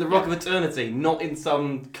was in the Rock of Eternity, not in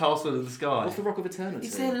some castle in the sky. What's the Rock of Eternity?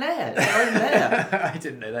 It's their lair. Their own lair. I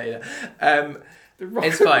didn't know that either.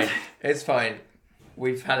 It's fine. It's fine.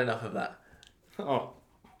 We've had enough of that. Oh.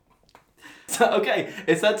 So, okay,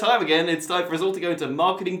 it's that time again. It's time for us all to go into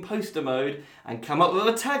marketing poster mode and come up with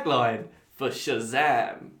a tagline for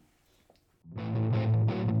Shazam.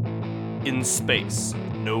 In space,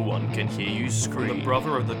 no one can hear you scream. The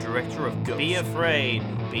brother of the director of Ghost. Be afraid.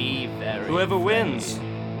 Be very. Whoever wins,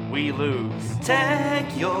 we lose.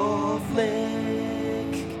 Tag your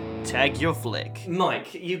flick. Tag your flick.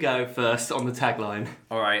 Mike, you go first on the tagline.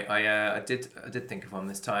 All right, I did think of one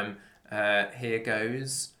this time. Here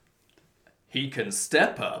goes. He can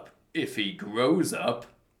step up if he grows up.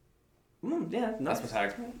 Yeah, nice. That's my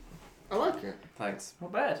tag. I like it. Thanks.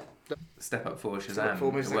 Not bad. Step up for So Shazam.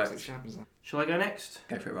 almost It like works. Shall I go next?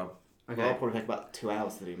 Go for it, Rob. Okay. I'll probably take about 2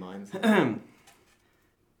 hours to do mine. So.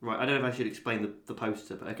 Right, I don't know if I should explain the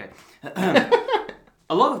poster, but okay.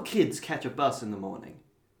 A lot of kids catch a bus in the morning.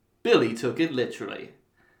 Billy took it literally.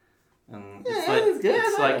 It's like, that's good,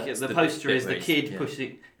 it's I like know. the the poster bit is the where kid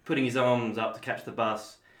he's- putting his arms up to catch the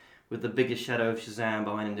bus with the biggest shadow of Shazam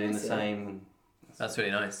behind him doing That's the it. same. And That's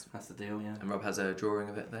really nice. that's the deal, yeah. And Rob has a drawing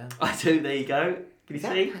of it there. I do, there you go. Can you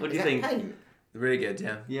see? What do you think? Paint? Really good,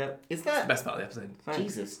 yeah. Yeah. Is The that... best part of the episode. Thanks.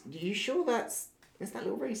 Jesus, you sure that's... Is that a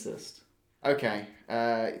little racist? Okay,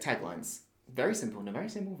 taglines. Very simple,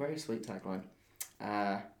 very sweet tagline.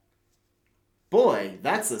 Boy,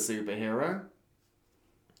 that's a superhero.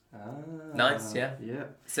 Nice, yeah. Yeah.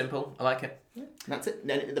 Simple. I like it. That's it.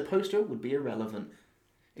 Then the poster would be irrelevant.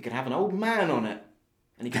 It could have an old man on it.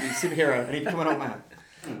 And he could be a superhero and he'd become an old man.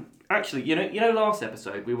 Actually, you know, last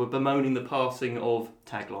episode we were bemoaning the passing of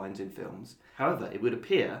taglines in films. However, it would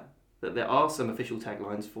appear that there are some official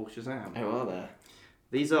taglines for Shazam. Oh, are there?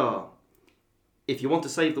 These are: if you want to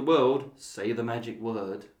save the world, say the magic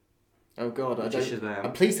word. Oh God, I Which don't... is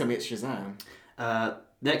Shazam. Please tell me it's Shazam.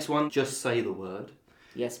 Next one, just say the word.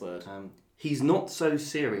 Yes word. He's not so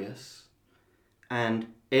serious, and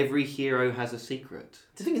every hero has a secret.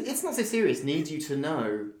 The thing is, It's Not So Serious needs you to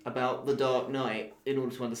know about The Dark Knight in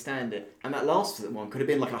order to understand it. And that last one could have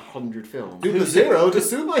been like 100 films. Super zero to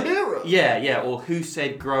superhero! Yeah, or who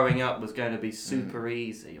said growing up was going to be super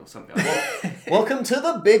easy or something like that. Welcome to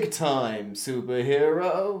the big time,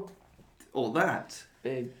 superhero. Or that.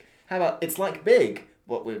 Big. How about It's Like Big,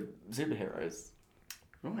 what with superheroes?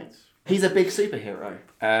 Right. He's a big superhero.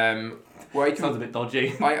 Well, you Sounds a can, bit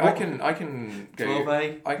dodgy. I can go.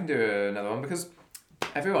 12A. I can do another one because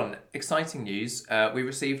everyone, exciting news. We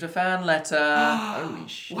received a fan letter. Holy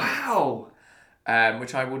shit. Wow!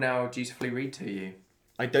 Which I will now dutifully read to you.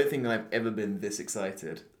 I don't think I've ever been this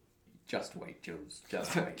excited. Just wait, Jules.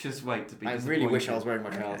 Just wait. Just wait to be I really wish I was wearing my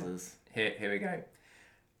trousers. Here we go.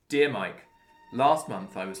 Dear Mike, last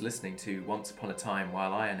month I was listening to Once Upon a Time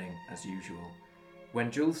while ironing, as usual. When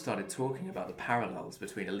Jules started talking about the parallels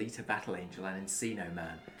between Alita Battle Angel and Encino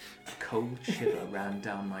Man, a cold shiver ran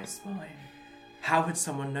down my spine. How had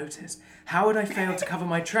someone noticed? How had I failed to cover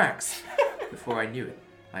my tracks? Before I knew it,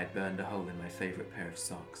 I had burned a hole in my favourite pair of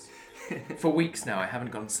socks. For weeks now I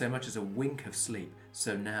haven't gotten so much as a wink of sleep,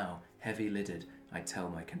 so now, heavy-lidded, I tell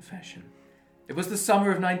my confession. It was the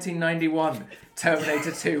summer of 1991.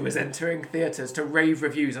 Terminator 2 was entering theatres to rave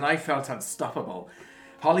reviews and I felt unstoppable.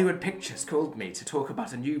 Hollywood Pictures called me to talk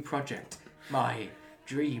about a new project, my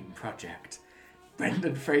dream project.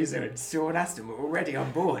 Brendan Fraser and Sean Astin were already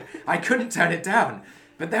on board. I couldn't turn it down.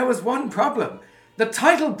 But there was one problem. The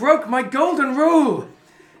title broke my golden rule.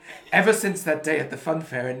 Ever since that day at the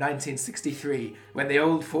funfair in 1963, when the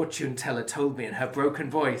old fortune teller told me in her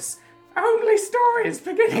broken voice, only stories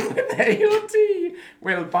beginning with A-L-T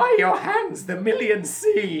will by your hands the millions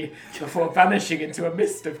see, before vanishing into a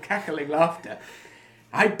mist of cackling laughter.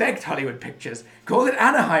 I begged Hollywood Pictures, call it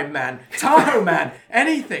Anaheim Man, Tahoe Man,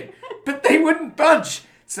 anything, but they wouldn't budge,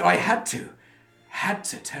 so I had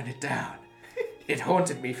to turn it down. It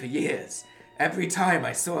haunted me for years. Every time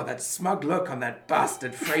I saw that smug look on that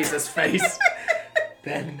bastard Fraser's face,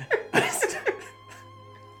 then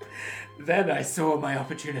I saw my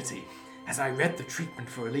opportunity. As I read the treatment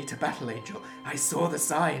for Alita Battle Angel, I saw the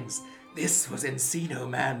signs. This was Encino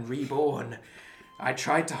Man reborn. I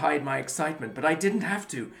tried to hide my excitement, but I didn't have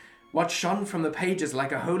to. What shone from the pages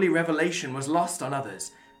like a holy revelation was lost on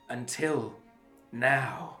others. Until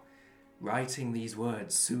now. Writing these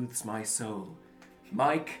words soothes my soul.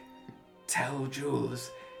 Mike, tell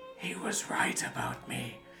Jules he was right about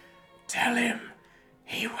me. Tell him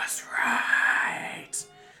he was right.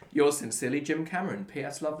 Yours sincerely, Jim Cameron.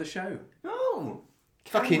 P.S. Love the show. Oh,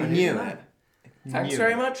 Fucking Cameron, knew isn't it. Thanks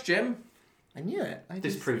very much, Jim. I knew it.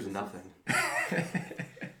 This proves nothing.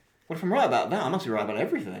 What if I'm right about that? I must be right about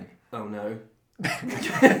everything. Oh no.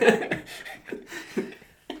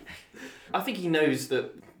 I think he knows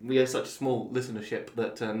that we are such a small listenership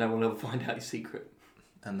that no one will ever find out his secret.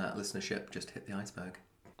 And that listenership just hit the iceberg.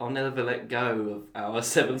 I'll never let go of our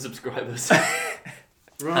 7 subscribers.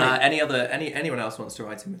 Right. Anyone else wants to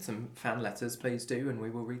write in with some fan letters, please do, and we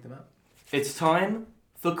will read them out. It's time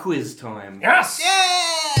for quiz time. Yes!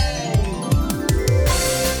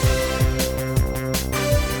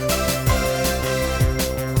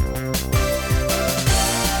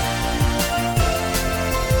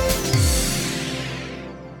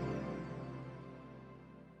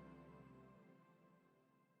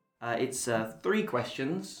 It's 3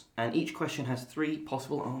 questions, and each question has 3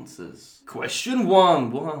 possible answers. Question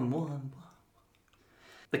 1.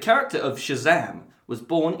 The character of Shazam was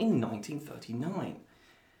born in 1939,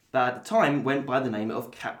 but at the time went by the name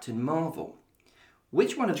of Captain Marvel.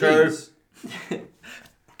 Which one of these...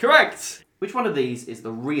 Correct! Which one of these is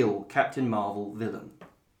the real Captain Marvel villain?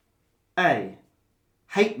 A.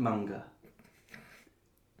 Hate Monger.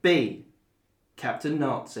 B. Captain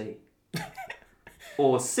Nazi.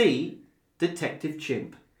 Or C. Detective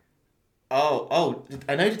Chimp. Oh,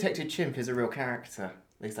 I know Detective Chimp is a real character.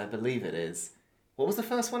 At least I believe it is. What was the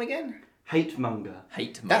first one again? Hate Monger.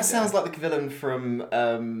 That sounds like the villain from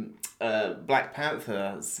Black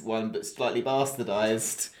Panther's one, but slightly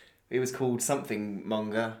bastardized. It was called something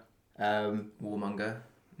Monger. Warmonger?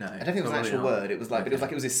 No. I don't think it was an actual word. It was like, Okay. but it was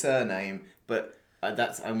like it was his surname. But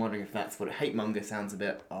I'm wondering if that's what Hate Monger sounds a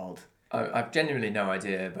bit odd. I've genuinely no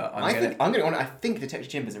idea, but I think Detective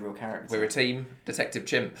Chimp is a real character. We're a team. Detective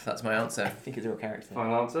Chimp, that's my answer. I think it's a real character.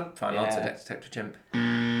 Final answer? Final answer, Detective Chimp.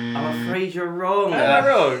 I'm afraid you're wrong. Am I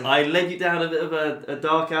wrong? I led you down a bit of a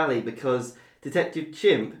dark alley because Detective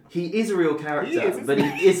Chimp, he is a real character, but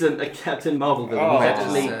he isn't a Captain Marvel villain. He's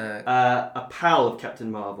actually a pal of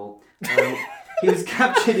Captain Marvel. He was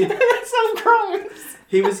captured in... That's so gross!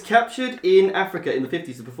 He was captured in Africa in the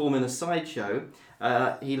 50s to perform in a sideshow.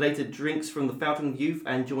 He later drinks from the Fountain of Youth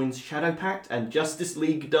and joins Shadow Pact and Justice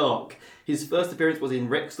League Dark. His first appearance was in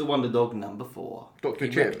Rex the Wonder Dog #4. Dr.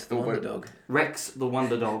 He Chimp, ripped the Wonder Dog. Rex the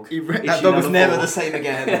Wonder Dog. That dog was never the same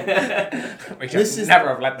again. We should never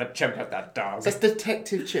have let the chimp have that dog. That's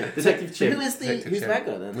Detective Chimp. Detective Chimp. Who's the bad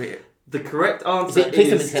guy then? The correct answer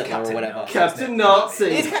Please is Hitler or whatever. Captain Nazi.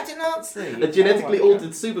 It's Captain Nazi. A genetically altered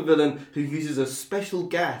supervillain who uses a special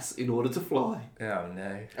gas in order to fly. Oh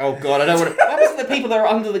no. Oh god, I don't want to... What was the people that are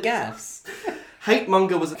under the gas? Hate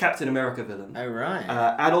Monger was a Captain America villain. Oh right.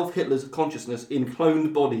 Adolf Hitler's consciousness in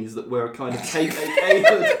cloned bodies that were a kind of KKK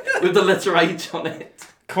hood with the letter H on it.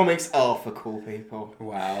 Comics are for cool people.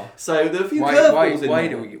 Wow. So there are a few curveballs in why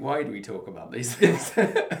there. do we talk about these things?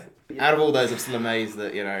 Out of all those, I'm still amazed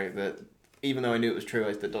that, that even though I knew it was true,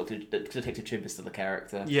 that Detective Chimp is still a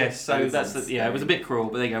character. Yes, so that's it was a bit cruel,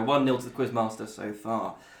 but there you go. 1-0 to the Quizmaster so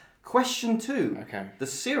far. Question 2. Okay. The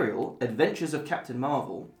serial Adventures of Captain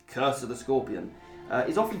Marvel, Curse of the Scorpion,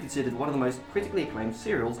 is often considered one of the most critically acclaimed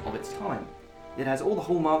serials of its time. It has all the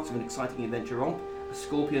hallmarks of an exciting adventure romp, a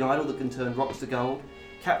scorpion idol that can turn rocks to gold,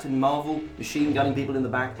 Captain Marvel machine gunning people in the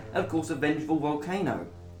back, and of course a vengeful volcano.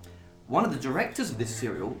 One of the directors of this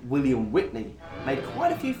serial, William Whitney, made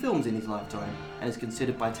quite a few films in his lifetime and is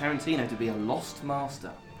considered by Tarantino to be a lost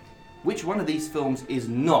master. Which one of these films is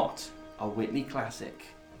not a Whitney classic?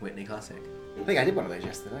 Whitney classic. I think I did one of those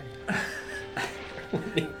yesterday.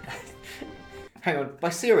 Hang on, by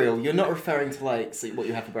cereal, you're not referring to what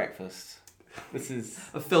you have for breakfast. This is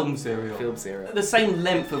a film serial. Film serial. The same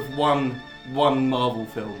length of one Marvel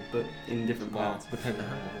film, but in different parts.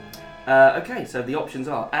 Okay, so the options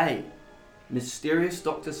are A. Mysterious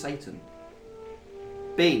Dr. Satan.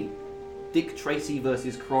 B. Dick Tracy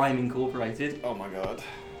vs. Crime Incorporated. Oh my god.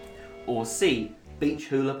 Or C. Beach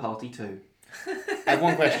Hula Party 2. I have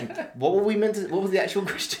one question. What was the actual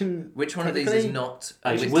question? Which one of these is not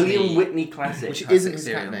a William Whitney classic? Which classic isn't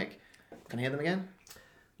serial. Titanic. Can I hear them again?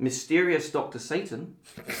 Mysterious Dr. Satan,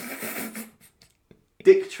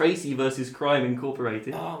 Dick Tracy versus Crime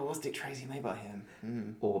Incorporated, Oh, was Dick Tracy made by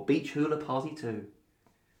him? or Beach Hula Party 2.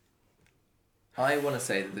 I want to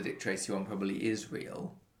say that the Dick Tracy one probably is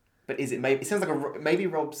real. But is it maybe? It sounds like maybe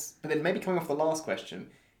Rob's. But then maybe coming off the last question,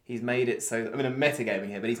 he's made it so. I mean, I'm metagaming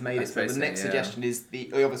here, but he's made it so the next suggestion is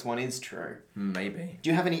the obvious one is true. Maybe. Do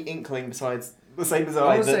you have any inkling besides the same as I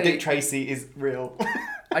I would that say- Dick Tracy is real?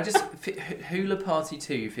 I just Hula Party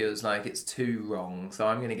 2 feels like it's too wrong, so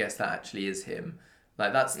I'm going to guess that actually is him.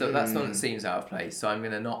 Like that's the one that seems out of place. So I'm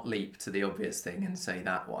going to not leap to the obvious thing and say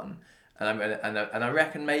that one. And I'm going to, and I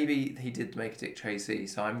reckon maybe he did make a Dick Tracy.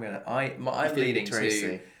 So I'm leading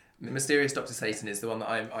to Mysterious Dr. Satan is the one that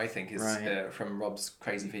I think is from Rob's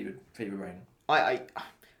crazy fever brain. I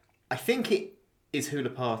think it is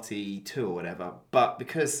Hula Party 2 or whatever, but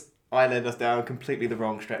because I led us down completely the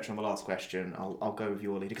wrong stretch on the last question, I'll go with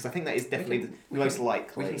your lead because I think that is definitely the most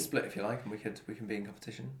likely. We can split if you like, and we can be in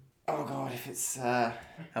competition. Oh god, if it's how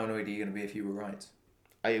annoyed are you going to be if you were right?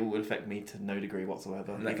 It will affect me to no degree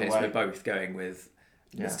whatsoever. In that case, we're both going with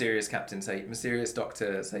Mysterious Dr.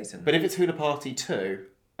 Satan. But if it's Hula Party 2,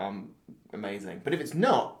 amazing. But if it's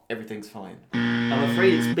not, everything's fine. I'm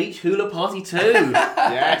afraid it's Beach Hula Party 2.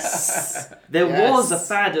 Yes. There was a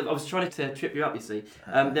fad of... I was trying to trip you up, you see.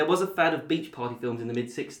 There was a fad of beach party films in the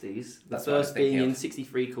mid-60s. The first being in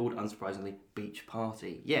 63 called, unsurprisingly, Beach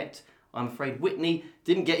Party. Yet, I'm afraid Whitney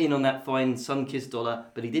didn't get in on that fine sun-kissed dollar,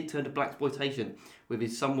 but he did turn to blaxploitation with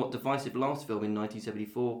his somewhat divisive last film in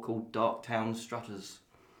 1974 called Darktown Strutters.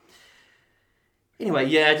 Anyway,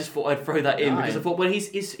 I just thought I'd throw that in because I thought, well, his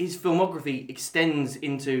filmography extends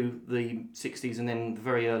into the 60s and then the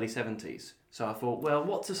very early 70s. So I thought, well,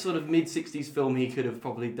 what's a sort of mid-60s film he could have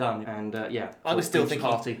probably done? And I was still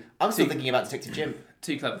thinking about Detective Jim.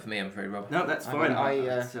 Too clever for me, I'm afraid, Rob. No, that's fine.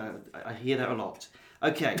 I hear that a lot.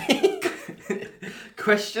 Okay.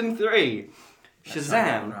 Question 3.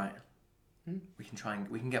 Shazam. Right.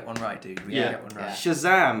 We can get one right, dude. We Yeah. can get one right.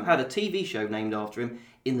 Shazam had a TV show named after him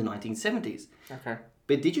in the 1970s. Okay.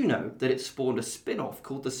 But did you know that it spawned a spin-off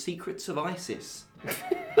called The Secrets of ISIS?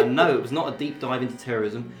 And no, it was not a deep dive into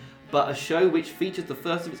terrorism, but a show which featured the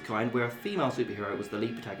first of its kind where a female superhero was the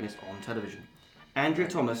lead protagonist on television. Andrea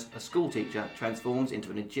Thomas, a schoolteacher, transforms into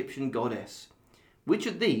an Egyptian goddess. Which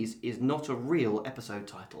of these is not a real episode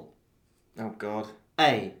title? Oh god.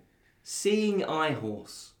 A. Seeing Eye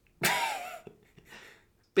Horse.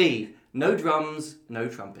 B. No drums, no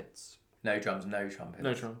trumpets. No drums, no trumpets.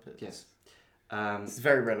 No trumpets. Yes. It's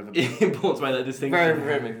very relevant. Important to make that distinction. Very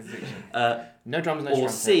relevant distinction. No drums, no or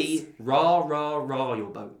trumpets. C. Rah, rah, rah your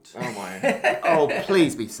boat. Oh my. Oh,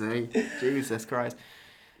 please be C. Jesus Christ.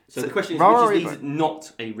 So the question is, Rah, which rah, of these is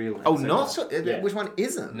not a real episode? Oh, not? title? Yeah. Which one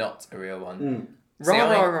isn't? Not a real one. Mm. See,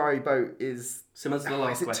 Rah, rah, boat is... Similar to the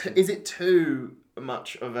last question. Is it too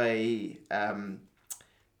much of a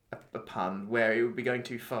pun where it would be going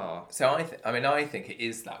too far? So I think it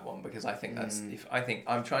is that one because I think that's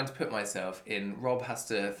I'm trying to put myself in. Rob has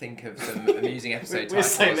to think of some amusing episode We're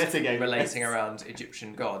titles so metagaming. relating around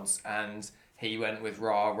Egyptian gods, and he went with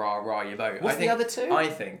rah rah rah your boat. What's the other two? I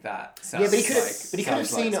think that sounds Yeah, but he could have. like, But he could have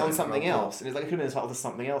sounds like seen it on something something Rob else, and it's like it could have been a title to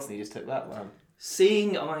something else, and he just took that one.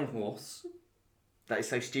 Seeing Eye Horse. That is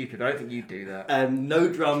so stupid. I don't think you'd do that. And no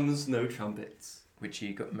drums, no trumpets. Which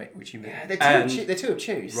you made. Yeah, they're too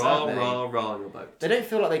obtuse. Rah, aren't they? rah, rah your boat. They don't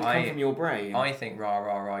feel like they come from your brain. I think rah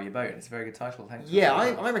rah rah your boat. It's a very good title. Thanks. Yeah,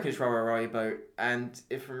 I reckon it's Rah Rah Rah Your Boat, and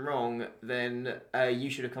if I'm wrong, then you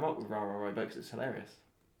should have come up with Rah Rah Rah Your Boat because it's hilarious.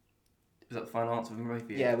 Is that the final answer from both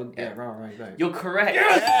of you? Yeah, Rah Rah Rah Your Boat. You're correct.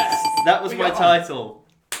 Yes! That was my title.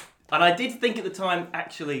 And I did think at the time,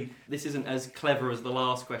 actually, this isn't as clever as the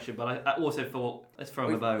last question, but I also thought, let's throw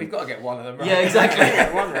him a bone. We've got to get one of them right. Yeah,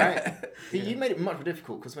 exactly. One right. You made it much more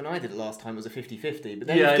difficult because when I did it last time, it was a 50-50, but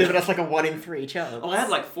then Yeah, you've given us like a 1 in 3 chance. Oh, I had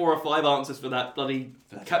like 4 or 5 answers for that bloody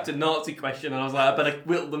Captain Nazi question, and I was like, I better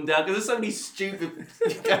whittle them down because there's so many stupid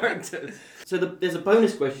characters. So there's a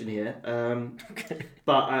bonus question here,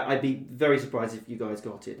 but I'd be very surprised if you guys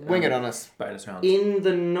got it. Wing it on us. Bonus round. In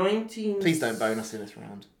the 19... Please don't bone us in this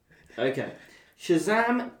round. Okay.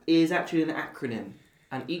 Shazam is actually an acronym,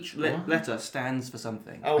 and each letter stands for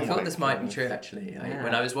something. Oh, I thought this might be true, actually.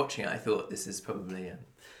 When I was watching it, I thought this is probably...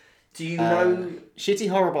 Do you know... Shitty,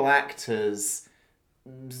 horrible actors...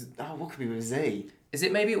 Oh, what could be with Z? Is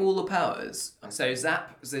it maybe all the powers? So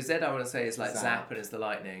Zap, so Z I want to say is like Zap. Zap and it's the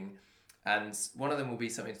lightning. And one of them will be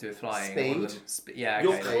something to do with flying. Speed. One of them, yeah, okay.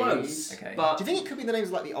 You're close, Okay. but Do you think it could be the names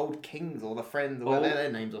of like the old kings or the friends or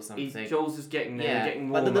their names or something? Jules is getting there, yeah,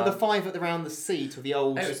 getting like warmer. the five around the seat or the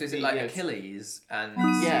old. Oh, so is it like Achilles and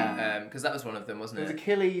Yeah. because that was one of them, wasn't It was it?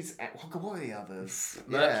 Achilles. What were the others?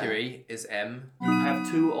 Mercury is M. You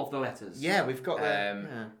have 2 of the letters. Yeah, we've got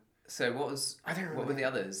them. So what was? I don't What were the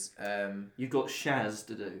others? You've got Shaz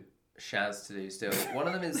to do. Shaz to do still. One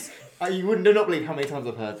of them is. You would not believe how many times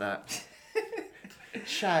I've heard that.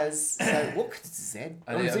 Shaz. So what could Z?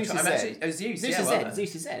 Zeus is Z. Zeus. Zeus Yeah, is well Z. done.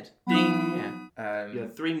 Zeus is Z. Ding. Yeah. You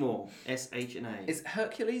have 3 more. S, H, and A. Is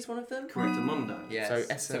Hercules one of them? Correctamundo. Yes. So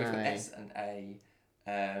S so and we've got A. S and A.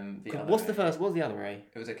 The other What's A. the first? What's the other A?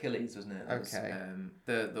 It was Achilles, wasn't it? That was,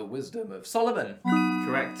 Okay. the wisdom of Solomon.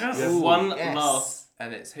 Correct. Yes. You have Ooh, 1 yes. last.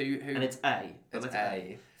 And it's who? And it's A. The It's letter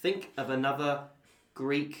A. Think of another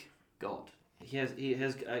Greek god. He has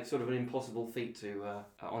sort of an impossible feat to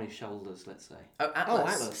on his shoulders, let's say. Oh,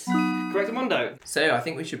 Atlas. Correctamundo. So I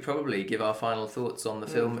think we should probably give our final thoughts on the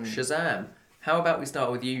film Shazam. How about we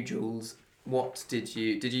start with you, Jules? What did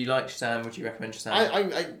you like Shazam? Would you recommend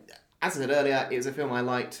Shazam? As I said earlier, it was a film I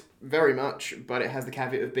liked very much, but it has the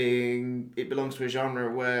caveat of being it belongs to a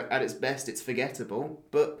genre where at its best it's forgettable.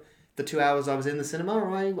 But the 2 hours I was in the cinema,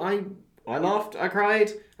 I laughed, I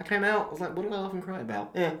cried, I came out, I was like, what did I laugh and cry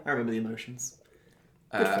about? Yeah, I remember the emotions.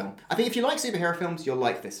 Good film. I think if you like superhero films, you'll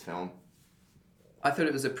like this film. I thought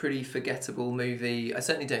it was a pretty forgettable movie. I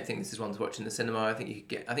certainly don't think this is one to watch in the cinema. I think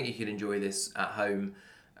you could enjoy this at home.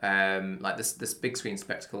 Like this big screen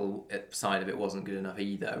spectacle side of it wasn't good enough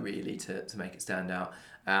either, really, to make it stand out.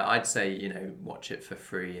 I'd say, watch it for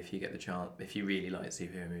free if you get the chance, if you really like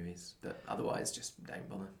superhero movies. But otherwise, just don't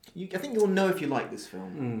bother. I think you'll know if you like this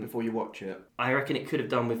film before you watch it. I reckon it could have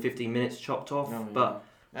done with 15 minutes chopped off, Oh, yeah. but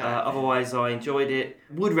otherwise I enjoyed it.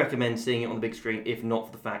 Would recommend seeing it on the big screen, if not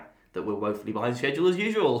for the fact that we're woefully behind schedule as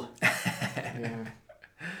usual. Yeah.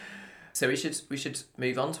 So we should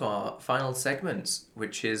move on to our final segment,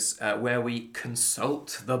 which is where we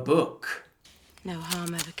consult the book. No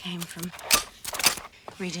harm ever came from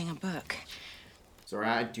reading a book. Sorry,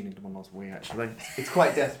 I do need one last wee, actually. It's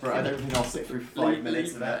quite desperate. I don't think I'll sit through 5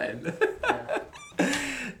 minutes of that.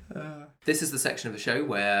 This is the section of the show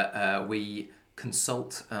where we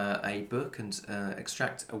consult a book and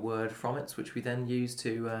extract a word from it, which we then use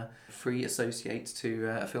to free associate to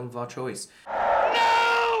a film of our choice.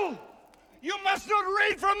 No! You must not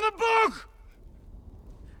read from the book!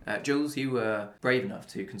 Jules, you were brave enough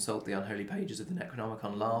to consult the unholy pages of the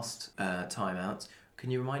Necronomicon last time out. Can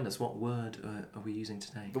you remind us what word are we using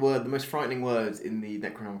today? The most frightening word in the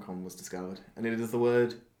Necronomicon was discovered, and it is the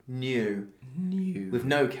word new. New. With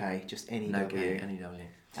no K, just N-E-W. No K, N-E-W.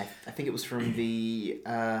 I think it was from the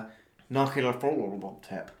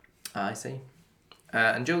Narkilafrolotep. I see.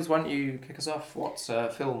 And Jules, why don't you kick us off? What's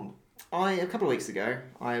film? A couple of weeks ago,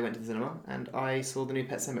 I went to the cinema and I saw the new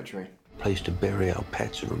Pet Sematary. Place to bury our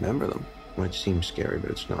pets and remember them. Might seem scary, but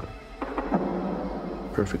it's not.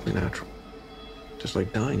 Perfectly natural. Just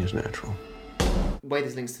like dying is natural. The way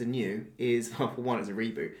this links to new is, well, for one, it's a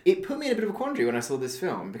reboot. It put me in a bit of a quandary when I saw this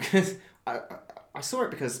film because I saw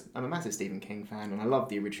it because I'm a massive Stephen King fan and I love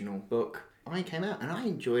the original book. I came out and I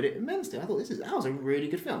enjoyed it immensely. I thought that was a really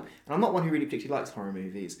good film. And I'm not one who really particularly likes horror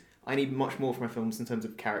movies. I need much more from my films in terms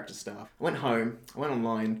of character stuff. I went home, I went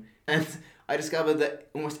online, and I discovered that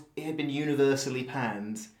it had been universally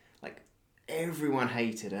panned. Like, everyone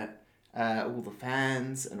hated it. All the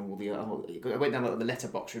fans and I went down the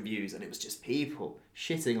letterbox reviews and it was just people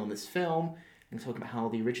shitting on this film and talking about how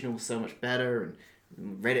the original was so much better and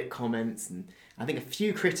Reddit comments, and I think a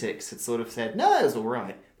few critics had sort of said, no, it was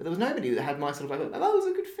alright, but there was nobody that had my sort of like, oh, that was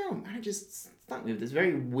a good film, and it just stuck me with this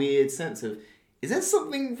very weird sense of, is there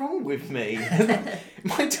something wrong with me?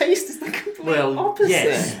 My taste is the complete opposite.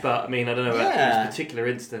 Yes, but I mean, I don't know about Yeah. this particular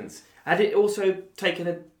instance. Had it also taken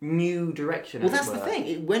a new direction? Well, as that's the thing.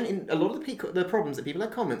 It went in. A lot of the problems that people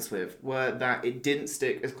had comments with were that it didn't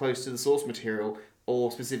stick as close to the source material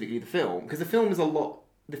or specifically the film, because the film is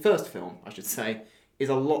the first film, I should say, is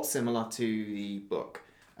a lot similar to the book.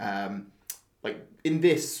 Like in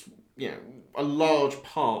this, a large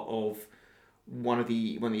part of one of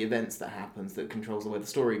the events that happens that controls the way the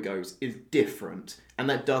story goes is different, and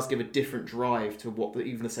that does give a different drive to what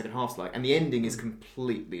even the second half's like, and the ending is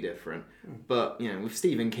completely different. But with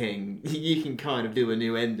Stephen King, you can kind of do a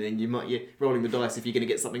new ending. You're rolling the dice if you're going to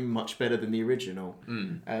get something much better than the original.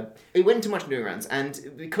 It went into much new rounds, and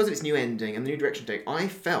because of its new ending and the new direction take, I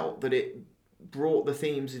felt that it brought the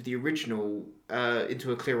themes of the original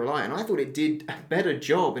into a clearer light, and I thought it did a better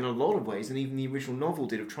job in a lot of ways than even the original novel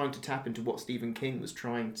did of trying to tap into what Stephen King was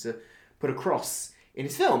trying to put across in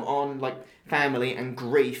his film on like family and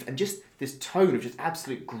grief and just this tone of just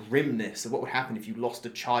absolute grimness of what would happen if you lost a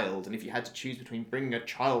child and if you had to choose between bringing a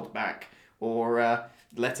child back or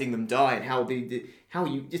letting them die, and how the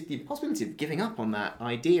impossibility of giving up on that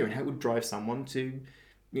idea and how it would drive someone to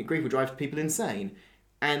grief would drive people insane.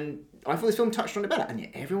 And I thought this film touched on it better, and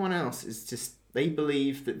yet everyone else is just, they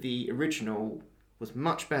believe that the original was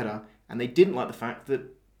much better, and they didn't like the fact that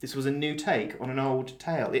this was a new take on an old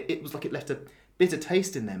tale. It was like it left a bitter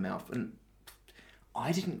taste in their mouth, and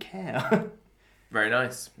I didn't care. Very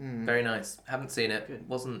nice. Very nice. Haven't seen it.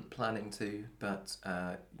 Wasn't planning to, but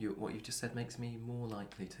what you just said makes me more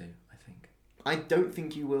likely to, I think. I don't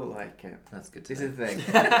think you will like it. That's good to This know. is the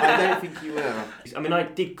thing. I don't think you will. I mean, I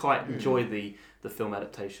did quite enjoy the film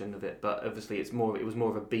adaptation of it, but obviously it was more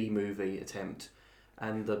of a B movie attempt,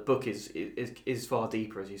 and the book is far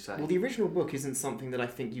deeper, as you say. Well, the original book isn't something that I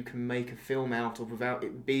think you can make a film out of without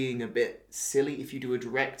it being a bit silly if you do a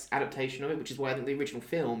direct adaptation of it, which is why I think the original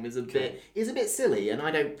film is a bit silly, and I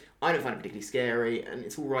don't find it particularly scary, and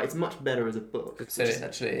it's all right. It's much better as a book. So it's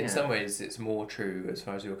actually, in some ways, it's more true as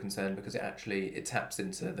far as you're concerned, because it taps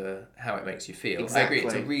into how it makes you feel. Exactly. I agree.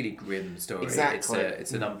 It's a really grim story. Exactly.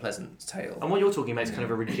 It's an unpleasant tale. And what you're talking about is kind of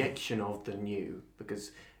a rejection of the new, because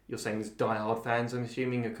you're saying there's die-hard fans, I'm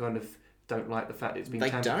assuming, who kind of don't like the fact it's been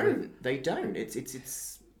tampered with. They don't.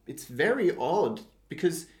 It's very odd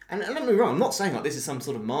because, and don't get me wrong, I'm not saying like this is some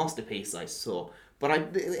sort of masterpiece I saw, but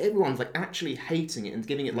everyone's like actually hating it and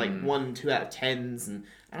giving it like 1, 2 out of 10s, and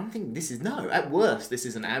I don't think this is, no, at worst this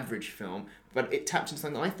is an average film, but it tapped into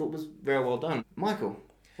something that I thought was very well done. Michael,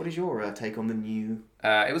 what is your take on the new?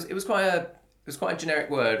 It was quite a generic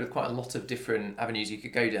word with quite a lot of different avenues you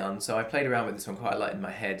could go down. So I played around with this one quite a lot in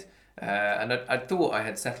my head. And I thought I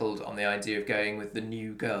had settled on the idea of going with the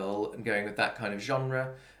new girl and going with that kind of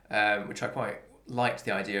genre, which I quite liked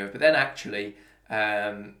the idea of. But then actually,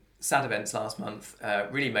 sad events last month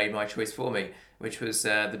really made my choice for me, which was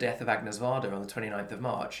the death of Agnes Varda on the 29th of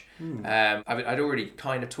March. I'd already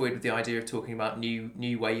kind of toyed with the idea of talking about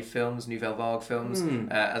new wave films, Nouvelle Vague films,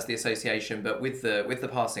 as the association, but with the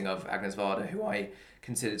passing of Agnes Varda, who I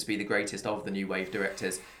consider to be the greatest of the new wave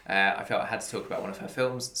directors, I felt I had to talk about one of her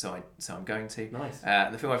films, so I'm going to. Nice.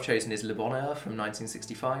 The film I've chosen is Le Bonheur from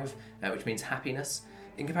 1965, which means happiness.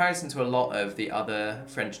 In comparison to a lot of the other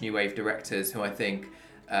French new wave directors, who I think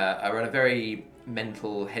are in a very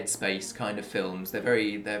mental headspace kind of films.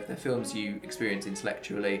 They're films you experience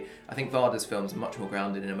intellectually. I think Varda's films are much more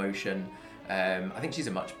grounded in emotion. I think she's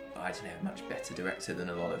a much better director than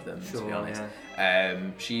a lot of them, to be honest. Yeah.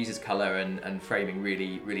 She uses colour and framing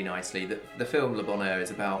really, really nicely. The film Le Bonheur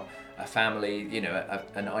is about a family,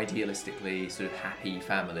 an idealistically sort of happy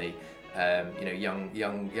family,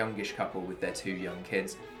 youngish couple with their 2 young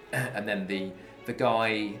kids, and then the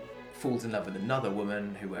guy falls in love with another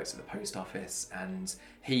woman who works at the post office, and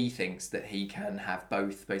he thinks that he can have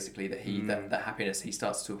both, basically, that happiness, he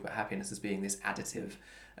starts to talk about happiness as being this additive,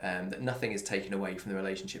 that nothing is taken away from the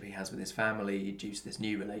relationship he has with his family due to this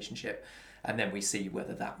new relationship, and then we see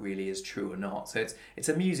whether that really is true or not. So it's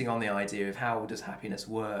amusing on the idea of how does happiness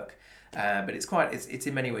work, but it's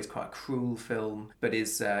in many ways quite a cruel film, but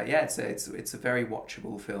it's a very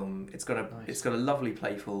watchable film. It's got a lovely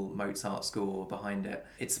playful Mozart score behind it.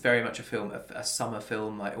 It's very much a summer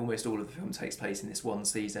film. Like almost all of the film takes place in this one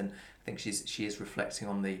season. I think she is reflecting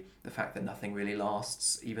on the fact that nothing really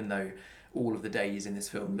lasts, even though all of the days in this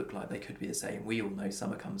film look like they could be the same. We all know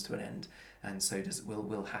summer comes to an end, and so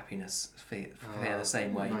will happiness fare the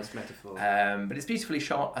same way. Nice metaphor. But it's beautifully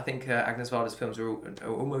shot. I think Agnes Varda's films are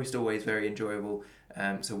almost always very enjoyable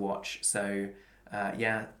to watch. So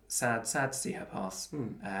sad to see her pass.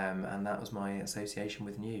 And that was my association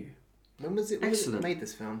with New. When was it made,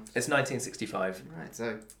 this film? It's 1965. Right,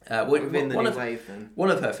 so within the new wave then.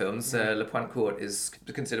 One of her films, Le Pointe Courte, is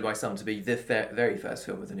considered by some to be the very first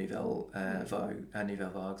film with the Nouvelle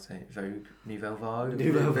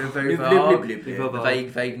Vague,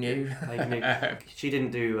 Vague New. She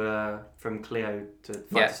didn't do From Cleo to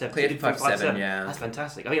 5 to 7. Cleo to 5 to 7, yeah. That's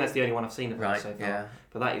fantastic. I think that's the only one I've seen of her so far. Yeah.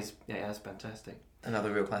 But that's fantastic.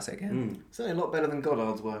 Another real classic, yeah. Certainly a lot better than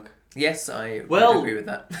Godard's work. Yes, I would agree with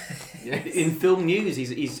that. Yes. In film news,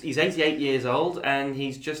 he's 88 years old and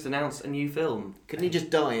he's just announced a new film. Couldn't he just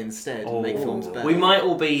die instead and make films better? We might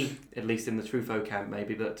all be, at least in the Truffaut camp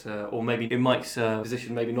maybe, but or maybe in Mike's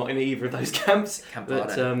position, maybe not in either of those camps.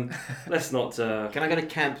 But let's not... Can I go to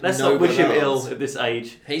camp? Let's not wish him ill at this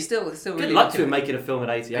age. He's still Good really luck to him making a film at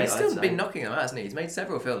 88, He's still been knocking them out, hasn't he? He's made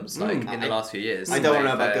several films in the last few years. I don't want to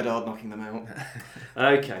know about Godard knocking them out.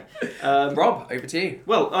 Okay. Rob, over to you.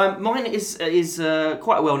 Well, mine is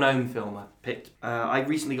quite a well-known film. picked. I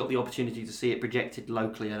recently got the opportunity to see it projected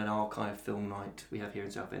locally at an archive film night we have here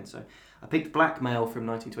in Southend. So I picked Blackmail from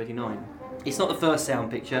 1929. It's not the first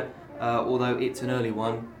sound picture, although it's an early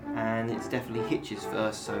one, and it's definitely Hitch's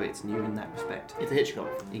first, so it's new in that respect. It's a Hitchcock.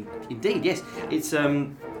 Indeed, yes. It's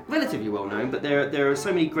relatively well known, but there are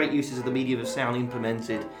so many great uses of the medium of sound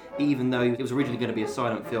implemented, even though it was originally going to be a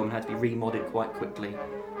silent film and had to be remodded quite quickly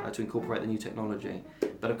to incorporate the new technology.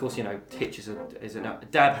 But of course, you know, Hitch is a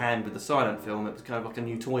dab hand with the silent film. It was kind of like a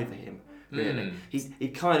new toy for him, really. He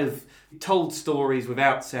kind of told stories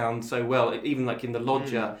without sound so well. Even like in The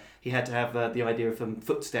Lodger, he had to have the idea of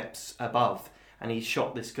footsteps above, and he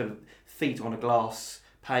shot this kind of feet on a glass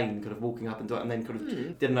pane, kind of walking up and down, and then kind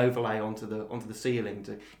of did an overlay onto the ceiling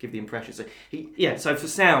to give the impression. So so for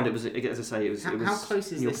sound, it was, as I say, it was. How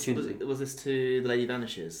close is this? Was this to The Lady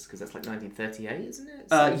Vanishes? Because that's like 1938, isn't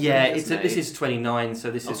it? This is 29,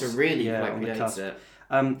 so this is really on the cusp.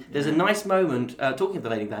 There's a nice moment, talking of The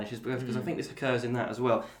Lady Vanishes, because I think this occurs in that as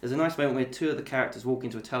well. There's a nice moment where two of the characters walk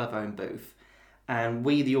into a telephone booth, and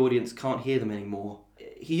we, the audience, can't hear them anymore.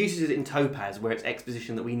 He uses it in Topaz, where it's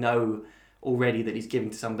exposition that we know already that he's giving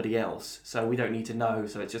to somebody else, so we don't need to know,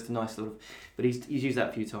 so it's just a nice sort of... But he's used that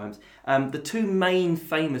a few times. The two main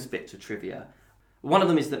famous bits of trivia, one of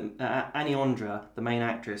them is that Annie Ondra, the main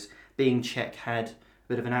actress, being Czech, had a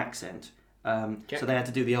bit of an accent, so they had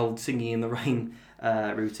to do the old Singing in the Rain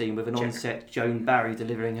routine with an on-set Joan Barry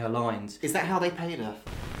delivering her lines. Is that how they paid her?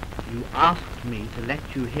 You asked me to let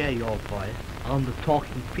you hear your voice on the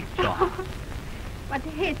talking picture. But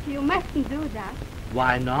Hitch, you mustn't do that.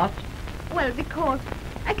 Why not? Well, because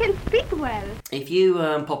I can speak well. If you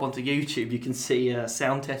pop onto YouTube, you can see a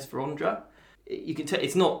sound test for Ondra. You can tell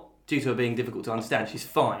it's not due to her being difficult to understand. She's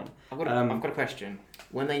fine. I've got a question.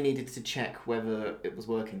 When they needed to check whether it was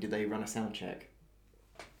working, did they run a sound check?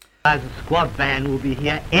 The squad van will be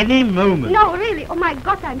here any moment. No, really. Oh my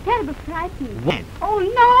God, I'm terribly frightened. When? Oh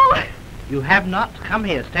no! You have not to come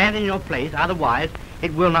here. Stand in your place, otherwise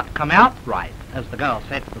it will not come out right, as the girl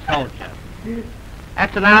said to the soldier.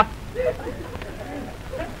 That's enough.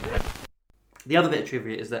 The other bit of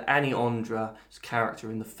trivia is that Annie Ondra's character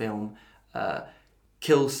in the film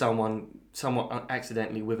kills someone somewhat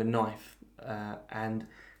accidentally with a knife, and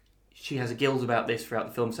she has a guilt about this throughout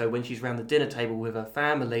the film. So when she's around the dinner table with her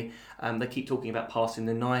family, they keep talking about passing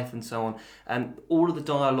the knife and so on, and all of the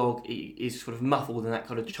dialogue is sort of muffled in that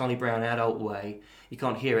kind of Charlie Brown adult way. You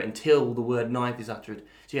can't hear it until the word knife is uttered.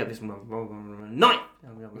 So you have this knife.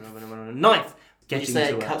 Did you say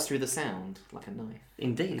it cuts through the sound like a knife?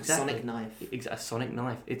 Indeed, exactly. A sonic knife. A sonic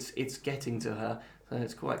knife. It's getting to her, so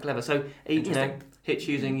it's quite clever. So Hitch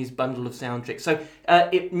using his bundle of sound tricks. So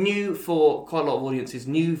it new for quite a lot of audiences,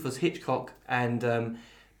 new for Hitchcock, and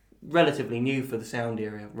relatively new for the sound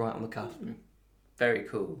area, right on the cusp. Very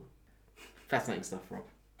cool. Fascinating stuff, Rob.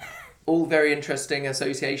 All very interesting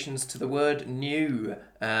associations to the word new.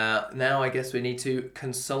 Now I guess we need to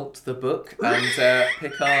consult the book and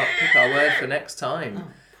pick our word for next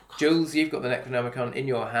time. Jules, you've got the Necronomicon in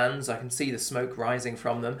your hands. I can see the smoke rising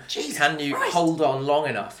from them. Jesus can you Christ. hold on long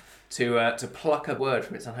enough to pluck a word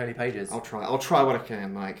from its unholy pages? I'll try what I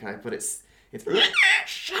can, Mike. But it's.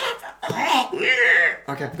 Shut up!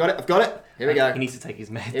 Okay, I've got it. Here we go. He needs to take his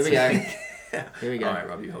meds. Here we go. Here we go. All right,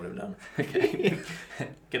 Rob, you hold him down. Okay.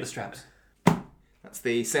 Get the straps. That's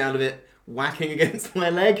the sound of it whacking against my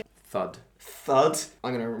leg. Thud. Thud.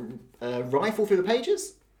 I'm going to rifle through the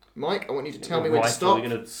pages. Mike, I want you to tell me when to Rifle, stop. you're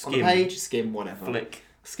gonna skim. On the page, skim, whatever. Flick.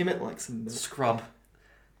 Skim it like some scrub.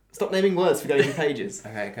 Stop naming words for going through pages.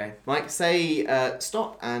 Okay. Mike, say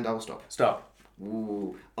stop, and I will stop. Stop.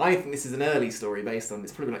 Ooh, I think this is an early story based on.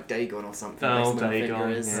 It's probably like Dagon or something. Oh, based on Dagon. Finger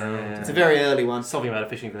is. Yeah. It's a very early one. Something about a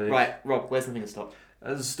fishing village. Right, Rob, where's the thing to stop?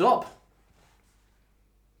 Stop.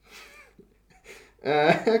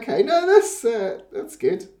 Okay, no, that's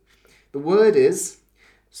good. The word is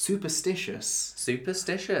superstitious.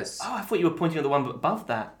 Superstitious. Oh, I thought you were pointing at the one above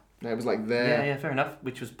that. No, it was like there. Yeah, fair enough.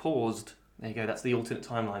 Which was paused. There you go. That's the alternate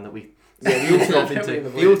timeline that we. Yeah, the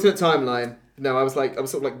alternate timeline. No, I was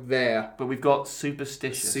sort of like there. But we've got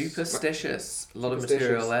superstitious. Superstitious. A lot of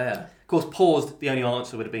material there. Of course, paused. The only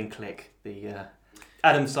answer would have been click. The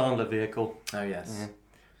Adam Sandler vehicle. Oh yes.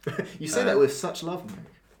 Yeah. You say that with such love, Mike.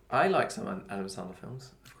 I like some Adam Sandler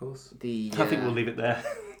films, of course. I think we'll leave it there.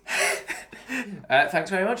 Thanks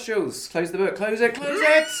very much, Jules. Close the book. Close it. Close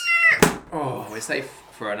it. Oh, we're safe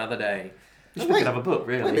for another day. We could have a book,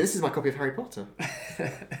 really. Wait a minute, this is my copy of Harry Potter.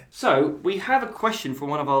 So, we have a question from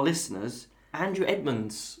one of our listeners, Andrew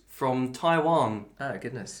Edmonds from Taiwan. Oh,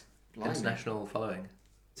 goodness. International following.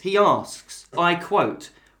 He asks, I quote,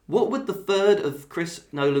 What would the third of Chris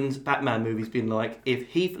Nolan's Batman movies been like if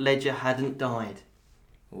Heath Ledger hadn't died?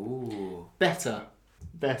 Ooh. Better.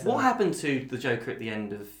 What happened to the Joker at the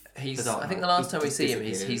end of The Dark Knight? I think the last time we see him,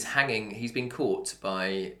 he's hanging. He's been caught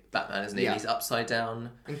by Batman, isn't he? Yeah. He's upside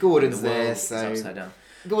down. And Gordon's the world there, is so upside down.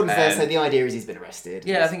 Gordon's there, so the idea is he's been arrested.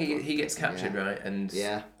 Yeah, I think he gets captured, right? And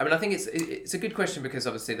yeah, I mean, I think it's a good question because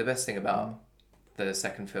obviously the best thing about the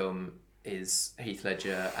second film is Heath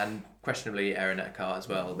Ledger and questionably Aaron Eckhart as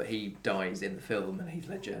well, but he dies in the film and Heath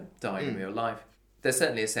Ledger died in real life. There's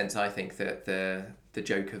certainly a sense, I think, that the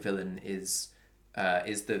Joker villain is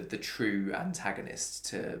the true antagonist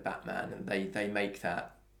to Batman, and they make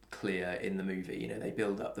that clear in the movie. You know, they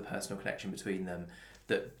build up the personal connection between them.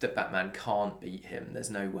 That Batman can't beat him. There's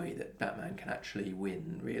no way that Batman can actually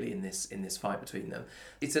win, really, in this fight between them.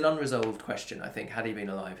 It's an unresolved question. I think had he been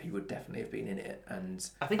alive, he would definitely have been in it. And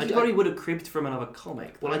I think he probably would have cribbed from another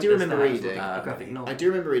comic. Well, I do remember reading. I do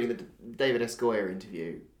remember reading the David S. Goyer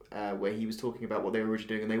interview where he was talking about what they were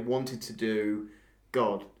originally doing, and they wanted to do,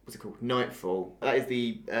 what's it called? Nightfall. That is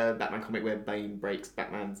the Batman comic where Bane breaks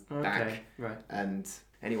Batman's back. Right. And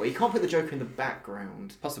anyway, you can't put the Joker in the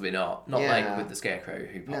background. Possibly not. Not like with the Scarecrow,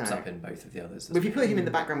 who pops up in both of the others. But if you put him in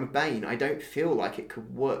the background with Bane, I don't feel like it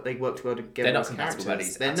could work. They work together. They're not compatible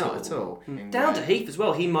buddies. They're not at all. Down to Heath as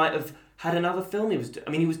well. He might have had another film. He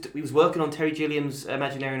was working on Terry Gilliam's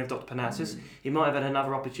Imaginarium of Dr. Parnassus. He might have had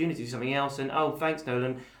another opportunity to do something else. And thanks,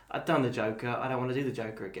 Nolan. I've done the Joker. I don't want to do the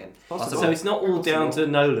Joker again. So it's not all down to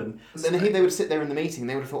Nolan. Then I think they would sit there in the meeting and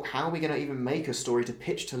they would have thought, how are we going to even make a story to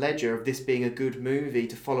pitch to Ledger of this being a good movie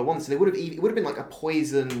to follow on? So it would have been like a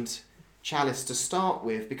poisoned chalice to start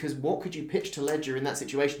with, because what could you pitch to Ledger in that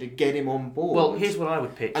situation to get him on board? Well, here's what I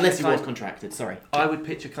would pitch. Unless he was contracted, sorry. I would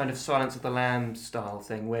pitch a kind of Silence of the Lambs style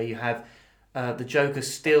thing where you have the Joker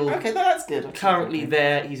still that's good. Currently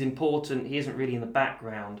there. He's important. He isn't really in the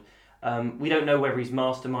background. We don't know whether he's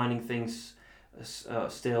masterminding things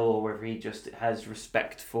still, or whether he just has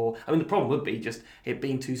respect for... I mean, the problem would be just it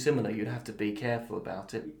being too similar. You'd have to be careful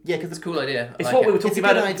about it. Yeah, because it's a cool idea. It's what we were talking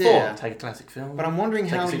about before. Take a classic film. But I'm wondering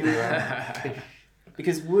how you...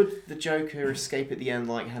 Because would the Joker escape at the end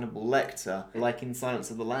like Hannibal Lecter, like in Silence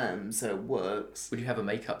of the Lambs, so it works? Would you have a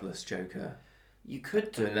makeupless Joker? You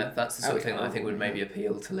could do. I mean, that's the sort of thing that I think would maybe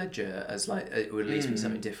appeal to Ledger as like it would at least be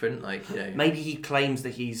something different. Like, you know, maybe he claims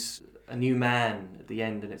that he's a new man at the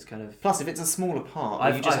end, and it's kind of... Plus, if it's a smaller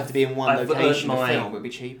part, you just have to be in one location to film, it'd be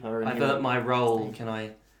cheaper. I've earned my role, can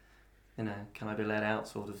I be let out,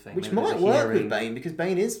 sort of thing. Which might work with Bane,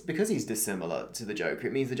 because he's dissimilar to the Joker.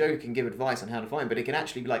 It means the Joker can give advice on how to fight, but it can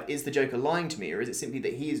actually be like, is the Joker lying to me, or is it simply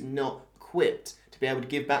that he is not equipped to be able to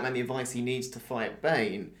give Batman the advice he needs to fight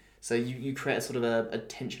Bane? So you create a sort of a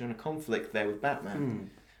tension and a conflict there with Batman.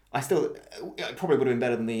 It probably would have been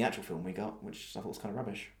better than the actual film we got, which I thought was kind of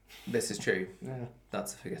rubbish. This is true. Yeah.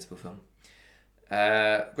 That's a forgettable film.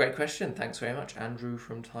 Great question. Thanks very much, Andrew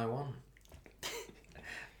from Taiwan.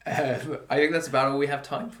 I think that's about all we have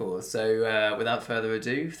time for. So without further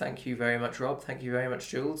ado, thank you very much, Rob. Thank you very much,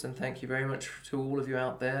 Jules. And thank you very much to all of you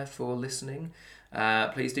out there for listening.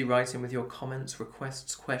 Please do write in with your comments,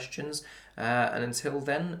 requests, questions. And until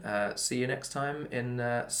then, see you next time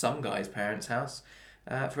in some guy's parents' house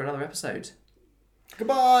for another episode.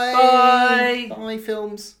 Goodbye! Bye! Bye,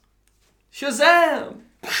 films. Shazam!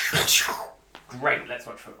 Great, let's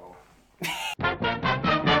watch football.